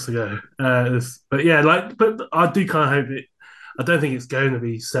 9 months ago. But yeah, but I do kind of hope it. I don't think it's going to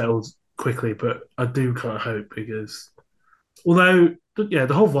be settled quickly, but I do kind of hope because although the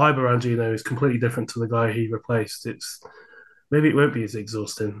whole vibe around Gino is completely different to the guy he replaced. Maybe it won't be as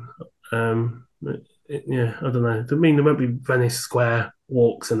exhausting. Yeah, I don't know. I mean, there won't be Venice Square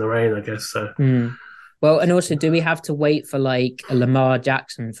walks in the rain, I guess. So. Well, and also, do we have to wait for like a Lamar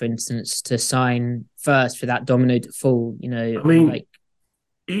Jackson, for instance, to sign first for that domino to fall? I mean, like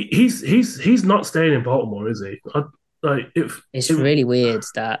he's not staying in Baltimore, is he? It's really weird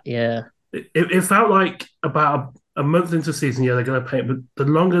that it felt like about a month into the season, they're going to pay him, but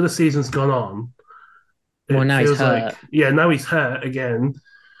the longer the season's gone on, well, now he's hurt. Now he's hurt again.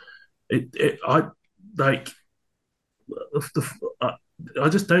 I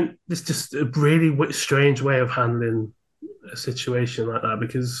just don't. It's just a really strange way of handling a situation like that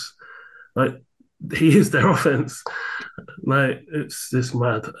because, he is their offense. It's just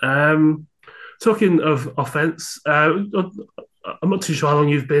mad. talking of offense, I'm not too sure how long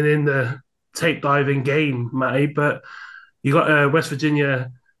you've been in the tape diving game, Matty, but you got a West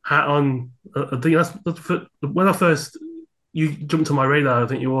Virginia hat on. I think when I first you jumped on my radar. I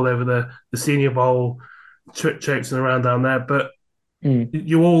think you're all over the Senior Bowl, traipsing around down there. But Mm.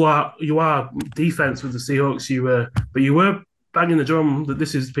 you are defense with the Seahawks. You were banging the drum that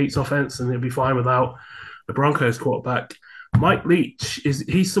this is Pete's offense and it'll be fine without the Broncos quarterback. Mike Leach, is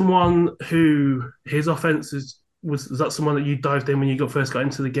he someone who his offense is that someone that you dived in when you first got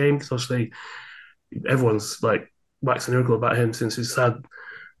into the game? Because obviously everyone's like waxing lyrical about him since his sad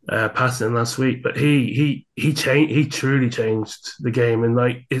passing last week. But he changed. He truly changed the game, and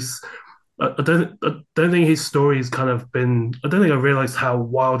like it's. I don't think his story has kind of been. I don't think I realized how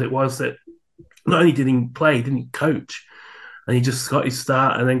wild it was that not only did he play, he didn't coach, and he just got his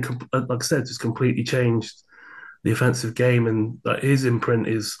start, and then like I said, just completely changed the offensive game, and his imprint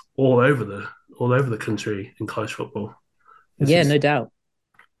is all over the country in college football. It's Yeah, no just doubt.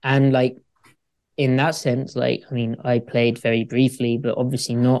 And like in that sense, like I mean, I played very briefly, but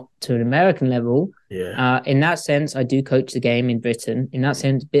obviously not to an American level. yeah, In that sense, I do coach the game in Britain. In that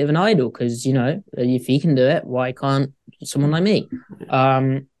sense, a bit of an idol because if he can do it, why can't someone like me?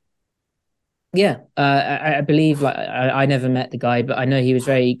 Um, yeah, I believe like I never met the guy, but I know he was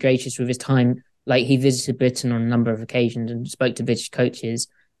very gracious with his time. Like he visited Britain on a number of occasions and spoke to British coaches,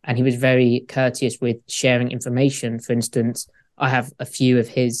 and he was very courteous with sharing information. For instance, I have a few of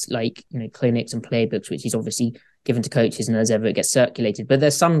his clinics and playbooks, which he's obviously given to coaches, and as ever it gets circulated. But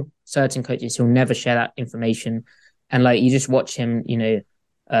there's some certain coaches who'll never share that information, and like you just watch him,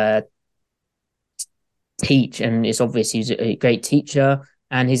 uh, teach, and it's obvious he's a great teacher,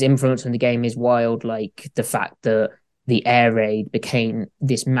 and his influence on the game is wild. Like the fact that the air raid became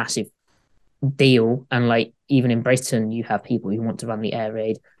this massive deal, and like even in Britain, you have people who want to run the air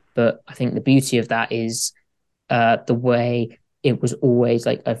raid. But I think the beauty of that is the way it was always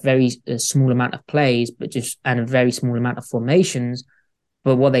like a small amount of plays, but just and a very small amount of formations.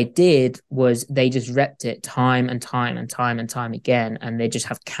 But what they did was they just repped it time and time and time and time again, and they just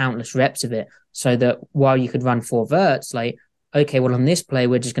have countless reps of it. So that while you could run four verts, like okay, well on this play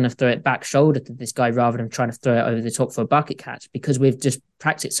we're just going to throw it back shoulder to this guy rather than trying to throw it over the top for a bucket catch because we've just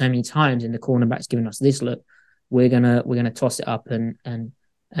practiced so many times and the cornerback's giving us this look. We're gonna toss it up and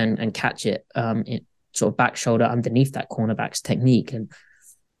catch it, sort of back shoulder underneath that cornerback's technique. And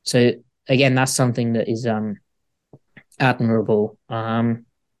so again, that's something that is admirable.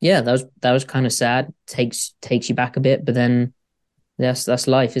 Yeah, that was kind of sad. Takes you back a bit, but then that's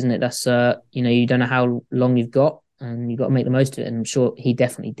life, isn't it? That's you don't know how long you've got, and you've got to make the most of it. And I'm sure he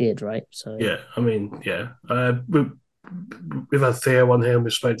definitely did, right? So yeah. I mean, yeah. We've had Theo on here, and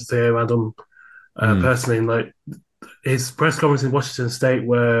we spoke to Theo Adam Mm. personally, and like his press conference in Washington State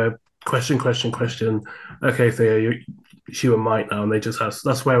were question, question, question. Okay, Theo, you and Mike now, and they just have.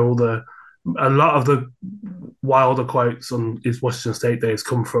 That's where a lot of the wilder quotes on his Washington State days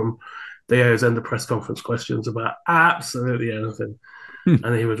come from. They always end the press conference questions about absolutely anything,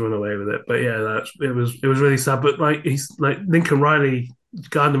 and he would run away with it. But yeah, it was really sad. But like he's like Lincoln Riley,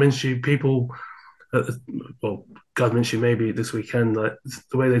 Gardner Minshew, people. Well, Gardner Minshew maybe this weekend. Like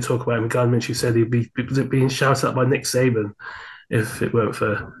the way they talk about him, Gardner Minshew said he'd be being shouted at by Nick Saban if it weren't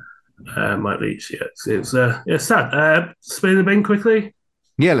for Mike Leach. Yeah, it's sad. Spin the bin quickly.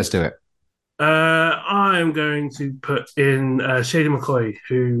 Yeah, let's do it. I am going to put in Shady McCoy,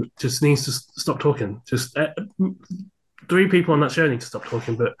 who just needs to stop talking. Just three people on that show need to stop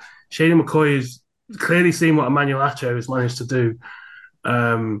talking, but Shady McCoy has clearly seen what Emmanuel Acho has managed to do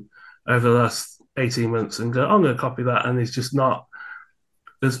over the last 18 months and go, I'm going to copy that. And he's just not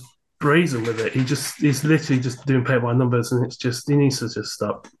as brazen with it. He's literally just doing pay by numbers, and it's just, he needs to just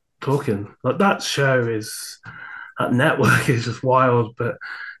stop talking. Like that network is just wild, but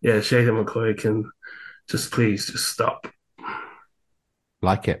yeah, Shaden McCoy can just please just stop.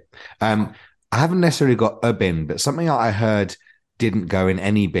 Like it. I haven't necessarily got a bin, but something that I heard didn't go in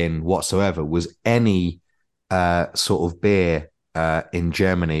any bin whatsoever was any sort of beer in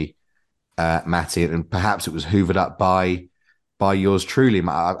Germany, Matty, and perhaps it was hoovered up by yours truly.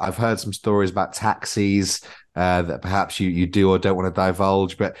 I've heard some stories about taxis that perhaps you do or don't want to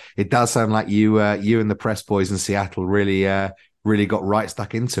divulge, but it does sound like you and the press boys in Seattle really got right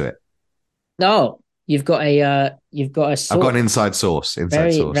stuck into it. no, you've got a I've got sort an inside source. Inside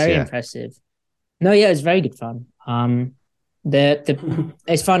very source, very yeah. impressive. No, yeah, it's very good fun. The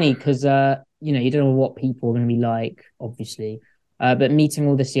it's funny because you don't know what people are going to be like, obviously. But meeting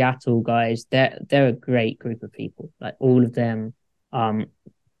all the Seattle guys, they're a great group of people. Like all of them. Um,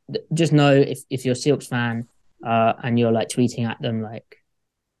 just know if you're a Seahawks fan, and you're like tweeting at them like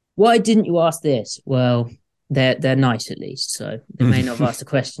Why didn't you ask this? Well, they're nice at least, so they may not have asked the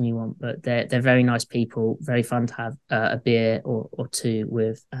question you want, but they're very nice people, very fun to have a beer or two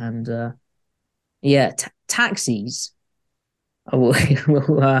with, and yeah, taxis. Will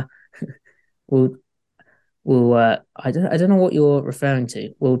will I don't know what you're referring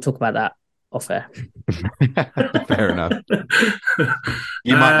to. We'll talk about that off air. Fair enough.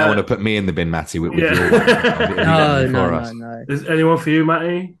 You might not want to put me in the bin, Matty, with your one. No. Is anyone for you,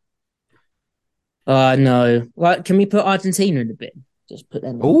 Matty? No. Well, can we put Argentina in the bin? Just put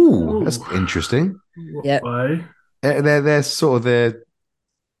them. Oh, that's interesting. Yeah. Why? They're sort of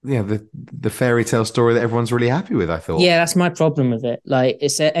the fairy tale story that everyone's really happy with, I thought. Yeah, that's my problem with it. Like,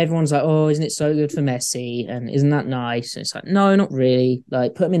 everyone's like, oh, isn't it so good for Messi? And isn't that nice? And it's like, no, not really.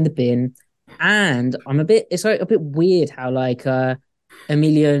 Like, put him in the bin. And it's like a bit weird how like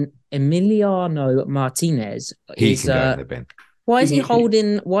Emiliano Martinez he can go in the bin. Why is he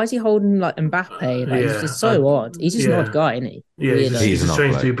holding like Mbappe? Like, it's just so odd. He's just an odd guy, isn't he? Yeah, he's a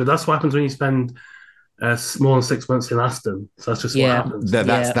strange dude. But that's what happens when you spend more than 6 months in Aston. So that's just what happens.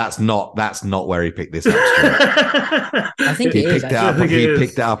 That's not where he picked this up. I think he picked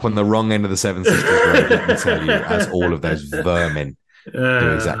it up on the wrong end of the Seven Sisters road. Let me tell you, as all of those vermin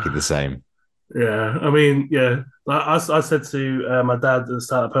do exactly the same. Yeah, I mean, yeah. I said to my dad at the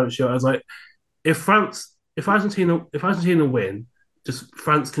start of the Pope show, I was like, if Argentina win, just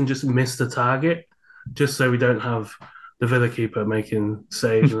France can just miss the target, just so we don't have the Villa keeper making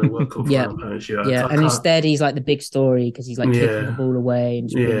saves in the World Cup final Pope show. Yeah, and instead he's like the big story because he's like kicking the ball away and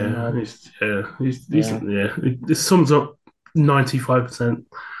this sums up 95%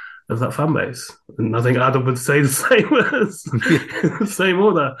 of that fan base, and I think Adam would say the same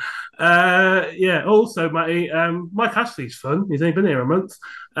order. Also, Matty, Mike Ashley's fun. He's only been here a month.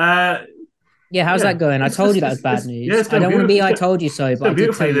 How's that going? I told you that was bad news. I don't want to be I told you so, but I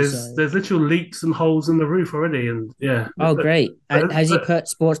did tell you so. There's literal leaks and holes in the roof already, and Oh, great! Has he put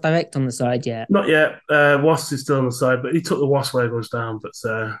Sports Direct on the side yet? Not yet. Wasp is still on the side, but he took the Wasp logos down. It's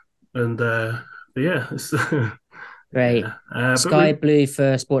great. Sky blue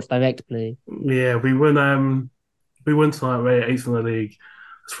for Sports Direct blue. Yeah, we won. We won tonight. We're 8th in the league.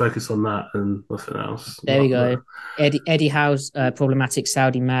 Let's focus on that and nothing else. There we go. Eddie Howe's problematic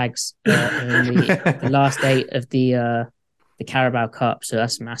Saudi mags in the last 8 of the Carabao Cup, so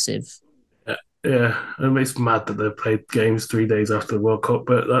that's massive. Yeah, it's mad that they played games 3 days after the World Cup,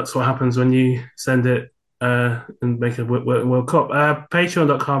 but that's what happens when you send it and make a World Cup.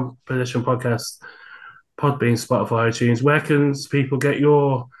 Patreon.com/podcast, Podbean, Spotify, iTunes. Where can people get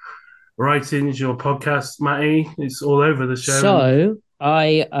your writings, your podcast, Matty? It's all over the show. So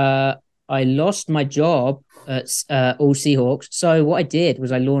I lost my job at All Seahawks. So what I did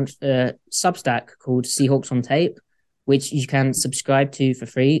was I launched a Substack called Seahawks on Tape, which you can subscribe to for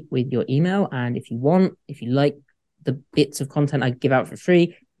free with your email. And if you like the bits of content I give out for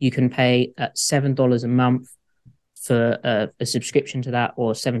free, you can pay at $7 a month for a subscription to that,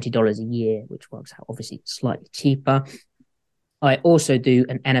 or $70 a year, which works out obviously slightly cheaper. I also do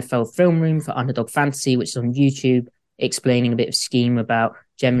an NFL film room for Underdog Fantasy, which is on YouTube, explaining a bit of scheme about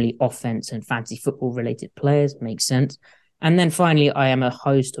generally offense and fantasy football related players. Makes sense. And then finally, I am a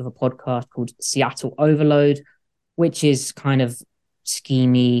host of a podcast called Seattle Overload, which is kind of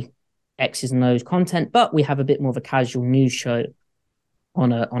schemey X's and O's content, but we have a bit more of a casual news show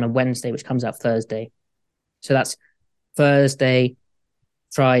on a Wednesday, which comes out Thursday. So that's Thursday,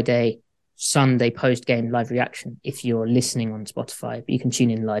 Friday, Sunday post-game live reaction if you're listening on Spotify, but you can tune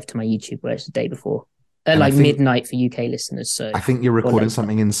in live to my YouTube where it's the day before. Midnight for UK listeners. So I think you're recording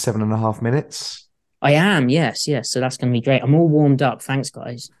something in 7.5 minutes. I am, yes. So that's going to be great. I'm all warmed up. Thanks,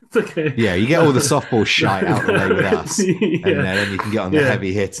 guys. Okay. Yeah, you get all the softball shite out of the way with us, and then you can get on the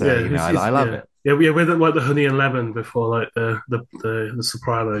heavy hitter. I love it. Yeah, we didn't like the honey and lemon before, like the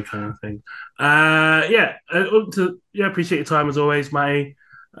soprano kind of thing. Appreciate your time as always, Matty.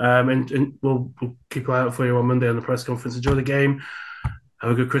 And we'll keep an eye out for you on Monday on the press conference. Enjoy the game.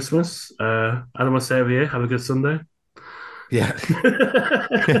 Have a good Christmas. Adam will say every year, have a good Sunday. Yeah.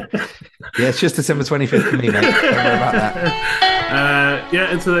 It's just December 25th for me, mate. Don't worry about that.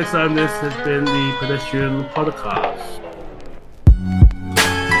 Until next time, this has been the Pedestrian Podcast.